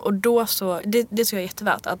 Och då så, det tror jag är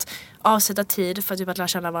jättevärt att avsätta tid för att lära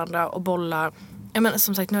känna varandra och bolla. Men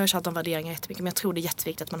som sagt, nu har jag tjatat om värderingar jättemycket, men jag tror det är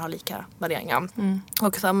jätteviktigt att man har lika värderingar.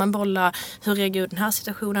 Och så man bollar, hur reagerar du i den här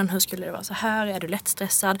situationen? Hur skulle det vara så här? Är du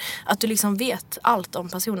lättstressad? Att du liksom vet allt om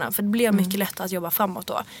personen. För det blir mycket lättare att jobba framåt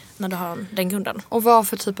då, när du har den grunden. Och vad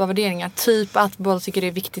för typ av värderingar? Typ att båda tycker det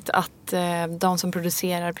är viktigt att de som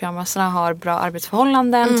producerar pyjamasarna har bra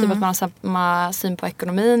arbetsförhållanden. Typ att man har samma syn på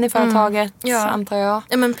ekonomin i företaget, antar jag.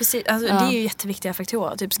 Ja, men precis. Alltså, det är ju jätteviktiga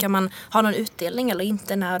faktorer. Typ, ska man ha någon utdelning eller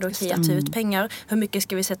inte? När det är okej att ta ut pengar? Hur mycket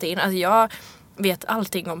ska vi sätta in? Alltså vet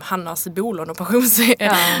allting om Hannas bolån och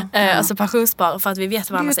alltså pensionsspar, för att vi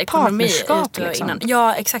vet varandras ekonomi ut och liksom. innan.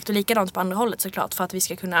 Ja, exakt, och likadant på andra hållet såklart, för att vi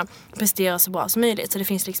ska kunna prestera så bra som möjligt. Så det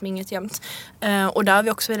finns liksom inget jämnt. Och där är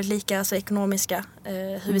vi också väldigt lika, alltså ekonomiska,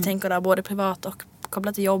 hur vi tänker där, både privat och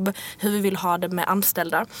kopplat till jobb, hur vi vill ha det med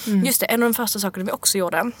anställda. Just det, en av de första sakerna vi också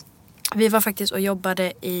gjorde, vi var faktiskt och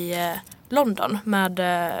jobbade i London med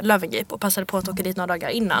Löwengrip och passade på att åka dit några dagar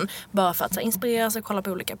innan, bara för att inspireras och kolla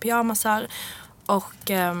på olika pyjamasar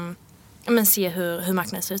och se hur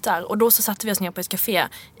marknaden ser ut där. Och då så satte vi oss ner på ett café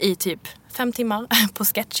i typ 5 timmar på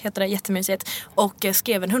Sketch, heter det, jättemysigt, och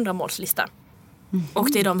skrev en 100-målslista.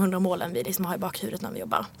 Och det är de 100 målen vi liksom har i bakhuvudet när vi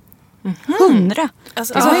jobbar. 100?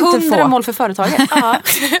 Alltså 100 mål för företaget. Ja.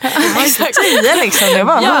 Det var inte 10 liksom, det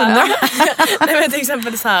var 100. Nej, men till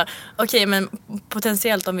exempel så här, okej, men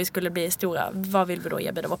potentiellt om vi skulle bli stora, vad vill vi då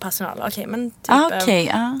erbjuda vår personal? Okej, men typ,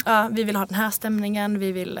 vi vill ha den här stämningen,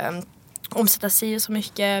 vi vill omsätta sig så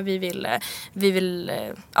mycket, vi vill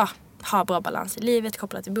ha bra balans i livet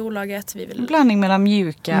kopplat till bolaget. Vi vill... Blandning mellan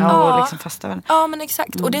mjuka och liksom fasta vänner. Ja, men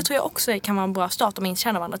exakt. Och det tror jag också kan vara en bra start om man inte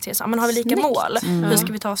känner varandra till. Men har vi lika mål? Hur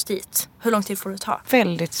ska vi ta oss dit? Hur lång tid får det ta?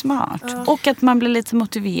 Väldigt smart. Och att man blir lite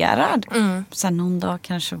motiverad. Sen någon dag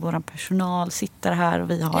kanske vår personal sitter här och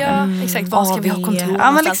vi har exakt. Var ska vi ha kontor?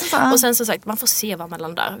 Ja, men liksom och sen som sagt, man får se vad man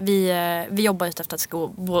landar. Vi jobbar ut efter att det ska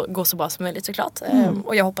gå så bra som möjligt såklart.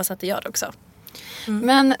 Och jag hoppas att det gör det också.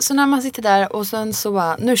 Men så när man sitter där och sen så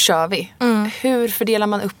bara, nu kör vi. Hur fördelar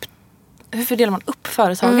man upp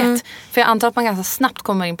företaget? För jag antar att man ganska snabbt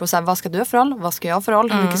kommer in på så här, vad ska du ha för roll? Vad ska jag ha för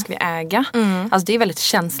roll? Hur mycket ska vi äga? Alltså det är väldigt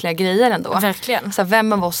känsliga grejer ändå. Verkligen. Så här,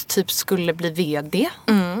 vem av oss typ skulle bli vd?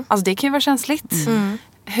 Alltså det kan ju vara känsligt.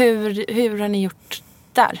 Hur har ni gjort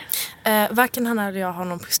där? Varken han eller jag har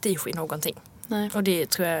någon prestige i någonting. Nej. Och det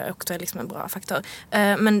tror jag också är liksom en bra faktor.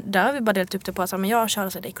 Men där har vi bara delat upp det på att jag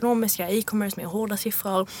kör det ekonomiska, e-commerce med hårda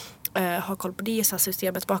siffror, har koll på det,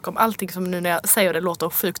 systemet bakom allting som nu när jag säger det låter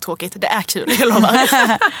sjukt tråkigt. Det är kul, jag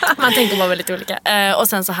lovar. Man tänker bara väldigt olika. Och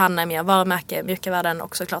sen så handlar mer varumärke, mjuka värden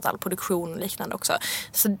och såklart all produktion och liknande också.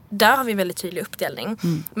 Så där har vi väldigt tydlig uppdelning.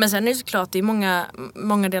 Men sen är det såklart, det är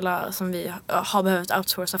många delar som vi har behövt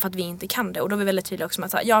outsourca för att vi inte kan det. Och då är vi väldigt tydliga också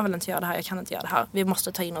med att jag vill inte göra det här, jag kan inte göra det här. Vi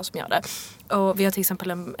måste ta in oss som gör det. Och vi har till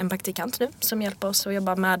exempel en praktikant nu som hjälper oss att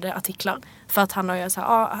jobba med artiklar. För att han har ju så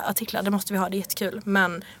här, artiklar, det måste vi ha, det är jättekul.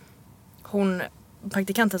 Men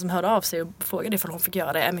praktikanten som hörde av sig och frågade ifall hon fick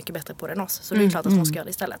göra det är mycket bättre på det än oss. Så det är klart att hon ska göra det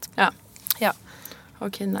istället. Ja.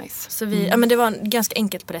 Okej, nice. Så men det var ganska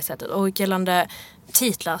enkelt på det sättet. Och gällande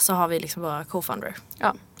titlar så har vi liksom våra co-founder.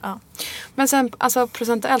 Ja. Men sen, alltså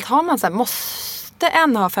procentuellt har man så här, måste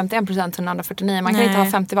en ha 51% och den andra 49%? Man kan inte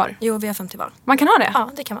ha 50 var? Jo, vi har 50 var. Man kan ha det? Ja,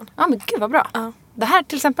 det kan man. Ja, men gud vad bra. Det här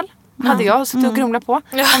till exempel hade jag suttit och grumlat på.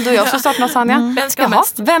 Om du och jag ska starta något, Sanja.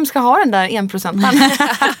 Vem ska ha den där 1%?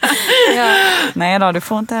 Nej då, du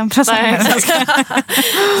får inte 1%.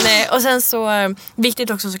 Nej, och sen så viktigt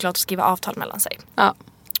också såklart att skriva avtal mellan sig. Ja.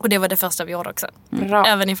 Och det var det första vi gjorde också. Bra.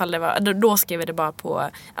 Även ifall det var, då skrev vi det bara på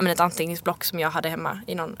ett anteckningsblock som jag hade hemma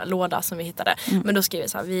i någon låda som vi hittade. Men då skrev vi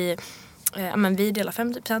så här, vi delar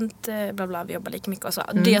 50%, bla bla, vi jobbar lika mycket och så.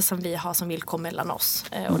 Det som vi har som villkor mellan oss.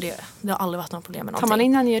 Och det har aldrig varit något problem med någonting. Tar man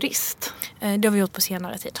in en jurist? Det har vi gjort på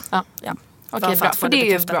senare tid. Ja. Okej, bra. För det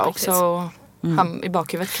är ju bra också i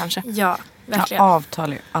bakhuvudet kanske. Ja, verkligen. Ja,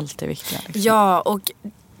 avtal är alltid viktiga. Liksom. Ja, och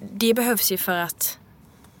det behövs ju för att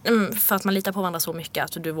man litar på varandra så mycket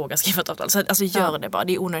att du vågar skriva ett avtal. Så alltså gör det bara.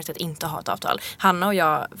 Det är onödigt att inte ha ett avtal. Hanna och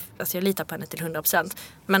jag litar på henne till 100%.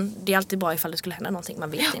 Men det är alltid bra ifall det skulle hända någonting.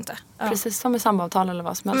 Man vet inte. Ja. Precis som med samavtal eller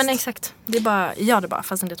vad som helst. Men exakt. Det är bara, gör det bara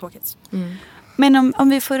fast det är tråkigt. Men om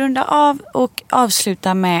vi får runda av och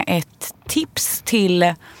avsluta med ett tips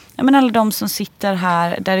till alla de som sitter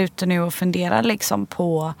här där ute nu och funderar liksom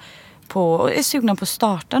på är sugna på att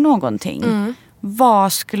starta någonting.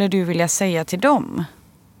 Vad skulle du vilja säga till dem?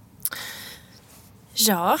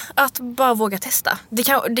 Ja, att bara våga testa.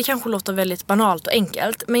 Det kanske låter väldigt banalt och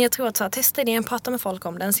enkelt. Men jag tror att testa idén, prata med folk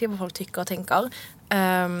om den, se vad folk tycker och tänker.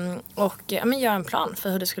 Och gör en plan för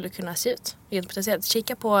hur det skulle kunna se ut. Rent potentiellt.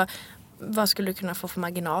 Kika på vad skulle du kunna få för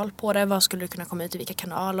marginal på det. Vad skulle du kunna komma ut i vilka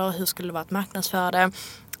kanaler. Hur skulle det vara att marknadsföra det.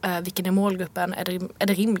 Vilken är målgruppen. Är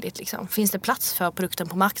det rimligt liksom? Finns det plats för produkten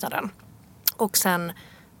på marknaden? Och sen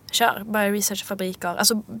börja researcha fabriker.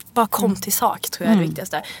 Alltså bara kom till sak tror jag är det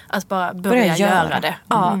viktigaste. Att bara börja göra det.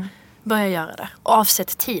 Ja. börja göra det. Och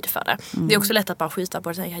avsätt tid för det. Det är också lätt att bara skjuta på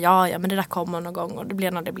det och tänka, ja men det där kommer någon gång och det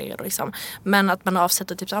blir när det blir. Liksom. Men att man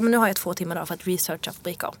avsätter typ så, men nu har jag 2 timmar idag för att researcha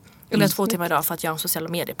fabriker. Eller 2 timmar idag för att göra en sociala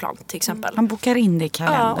medieplan till exempel. Man bokar in det i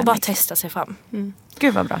kalendern. Ja, och bara testa sig fram.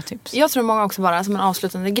 Gud vad bra tips. Jag tror många också bara som en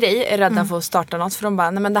avslutande grej är rädda för att starta något. För de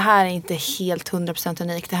bara, nej men det här är inte helt 100%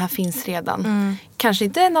 unikt. Det här finns redan. Kanske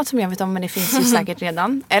inte något som jag vet om, men det finns ju säkert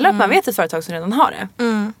redan. Eller att man vet ett företag som redan har det.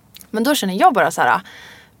 Men då känner jag bara så här.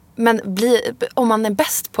 Men om man är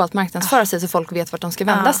bäst på att marknadsföra sig så folk vet vart de ska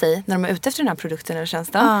vända sig när de är ute efter den här produkten eller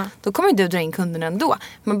tjänsten, då kommer ju du dra in kunderna ändå.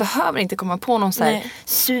 Man behöver inte komma på någon så här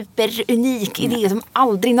superunik idé som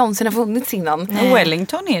aldrig någonsin har funnits innan.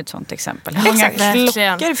 Wellington är ett sånt exempel. Hur många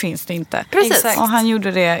klockor finns det inte? Precis. Och han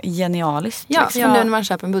gjorde det genialiskt. Ja, för nu när man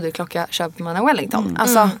köper en budgetklocka köper man en Wellington.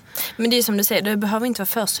 Alltså, Men det är som du säger, du behöver inte vara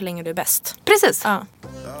först så länge du är bäst. Precis.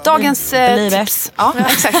 Dagens tips. Ja,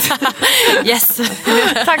 exakt. Yes.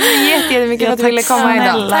 Tack så jättemycket för att du ville komma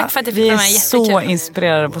idag. Tack för att du fick Vi är komma, jättekul. så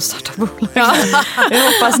inspirerade på att starta bolag.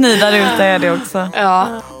 Jag hoppas ni där ute är det också.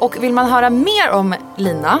 Ja. Och vill man höra mer om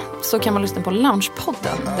Lina så kan man lyssna på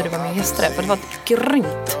Lunchpodden där du var med och gästade. För det var ett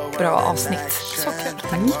grymt bra avsnitt. Så kul,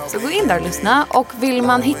 tack. Så gå in där och lyssna. Och vill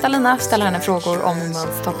man hitta Lina, ställa henne frågor om hur man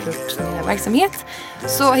startar upp sin verksamhet,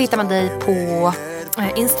 så hittar man dig på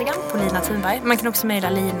Instagram på Lina Thunberg. Man kan också mejla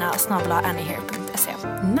lina@anniehere.se.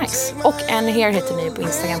 Nice. Och Annie Here heter ni på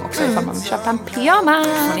Instagram också ifall man vill köpa en pyjamas.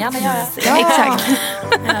 Får ni gärna göra. Ja, exakt.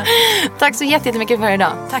 Tack så jättemycket för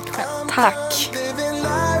idag. Tack själv. Tack.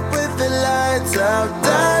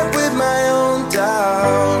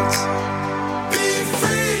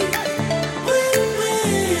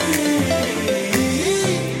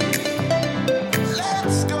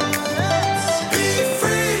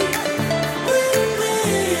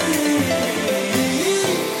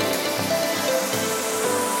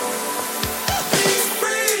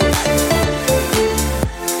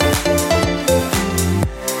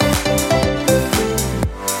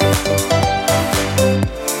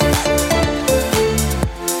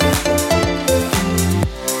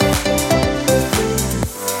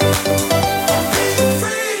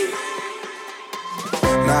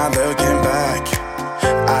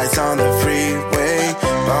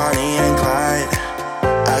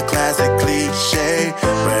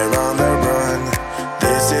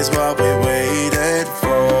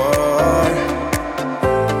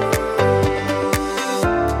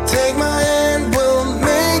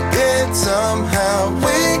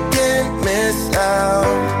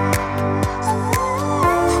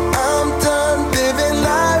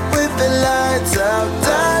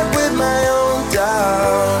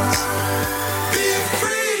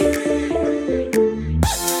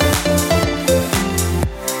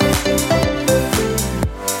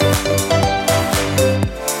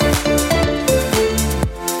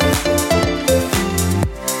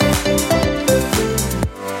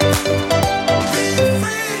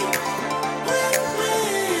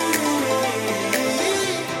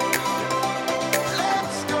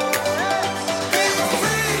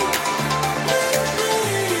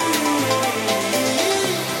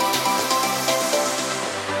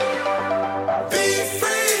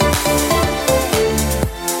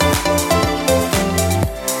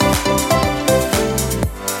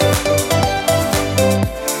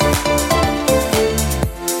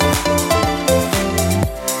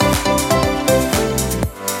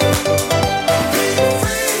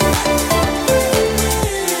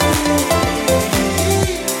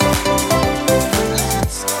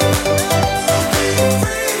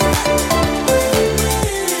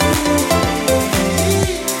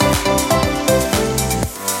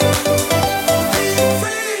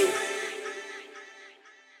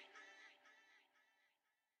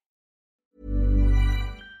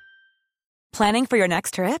 Planning for your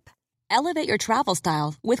next trip? Elevate your travel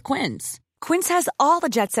style with Quince. Quince has all the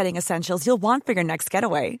jet-setting essentials you'll want for your next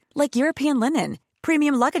getaway, like European linen,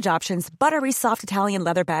 premium luggage options, buttery soft Italian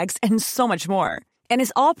leather bags, and so much more. And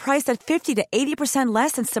is all priced at 50 to 80%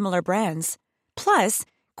 less than similar brands. Plus,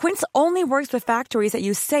 Quince only works with factories that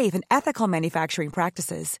use safe and ethical manufacturing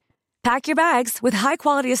practices. Pack your bags with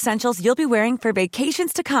high-quality essentials you'll be wearing for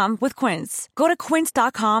vacations to come with Quince. Go to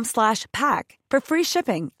quince.com/pack for free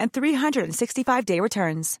shipping and 365-day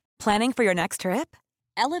returns. Planning for your next trip?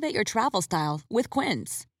 Elevate your travel style with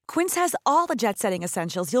Quince. Quince has all the jet-setting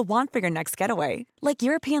essentials you'll want for your next getaway, like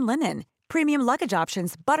European linen, premium luggage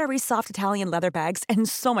options, buttery soft Italian leather bags, and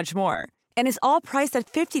so much more. And is all priced at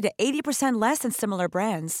 50 to 80% less than similar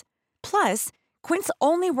brands. Plus, Quince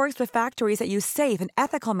only works with factories that use safe and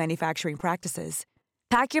ethical manufacturing practices.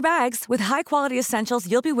 Pack your bags with high-quality essentials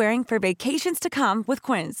you'll be wearing for vacations to come with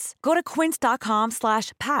Quince. Go to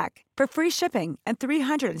quince.com/pack for free shipping and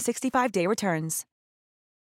 365-day returns.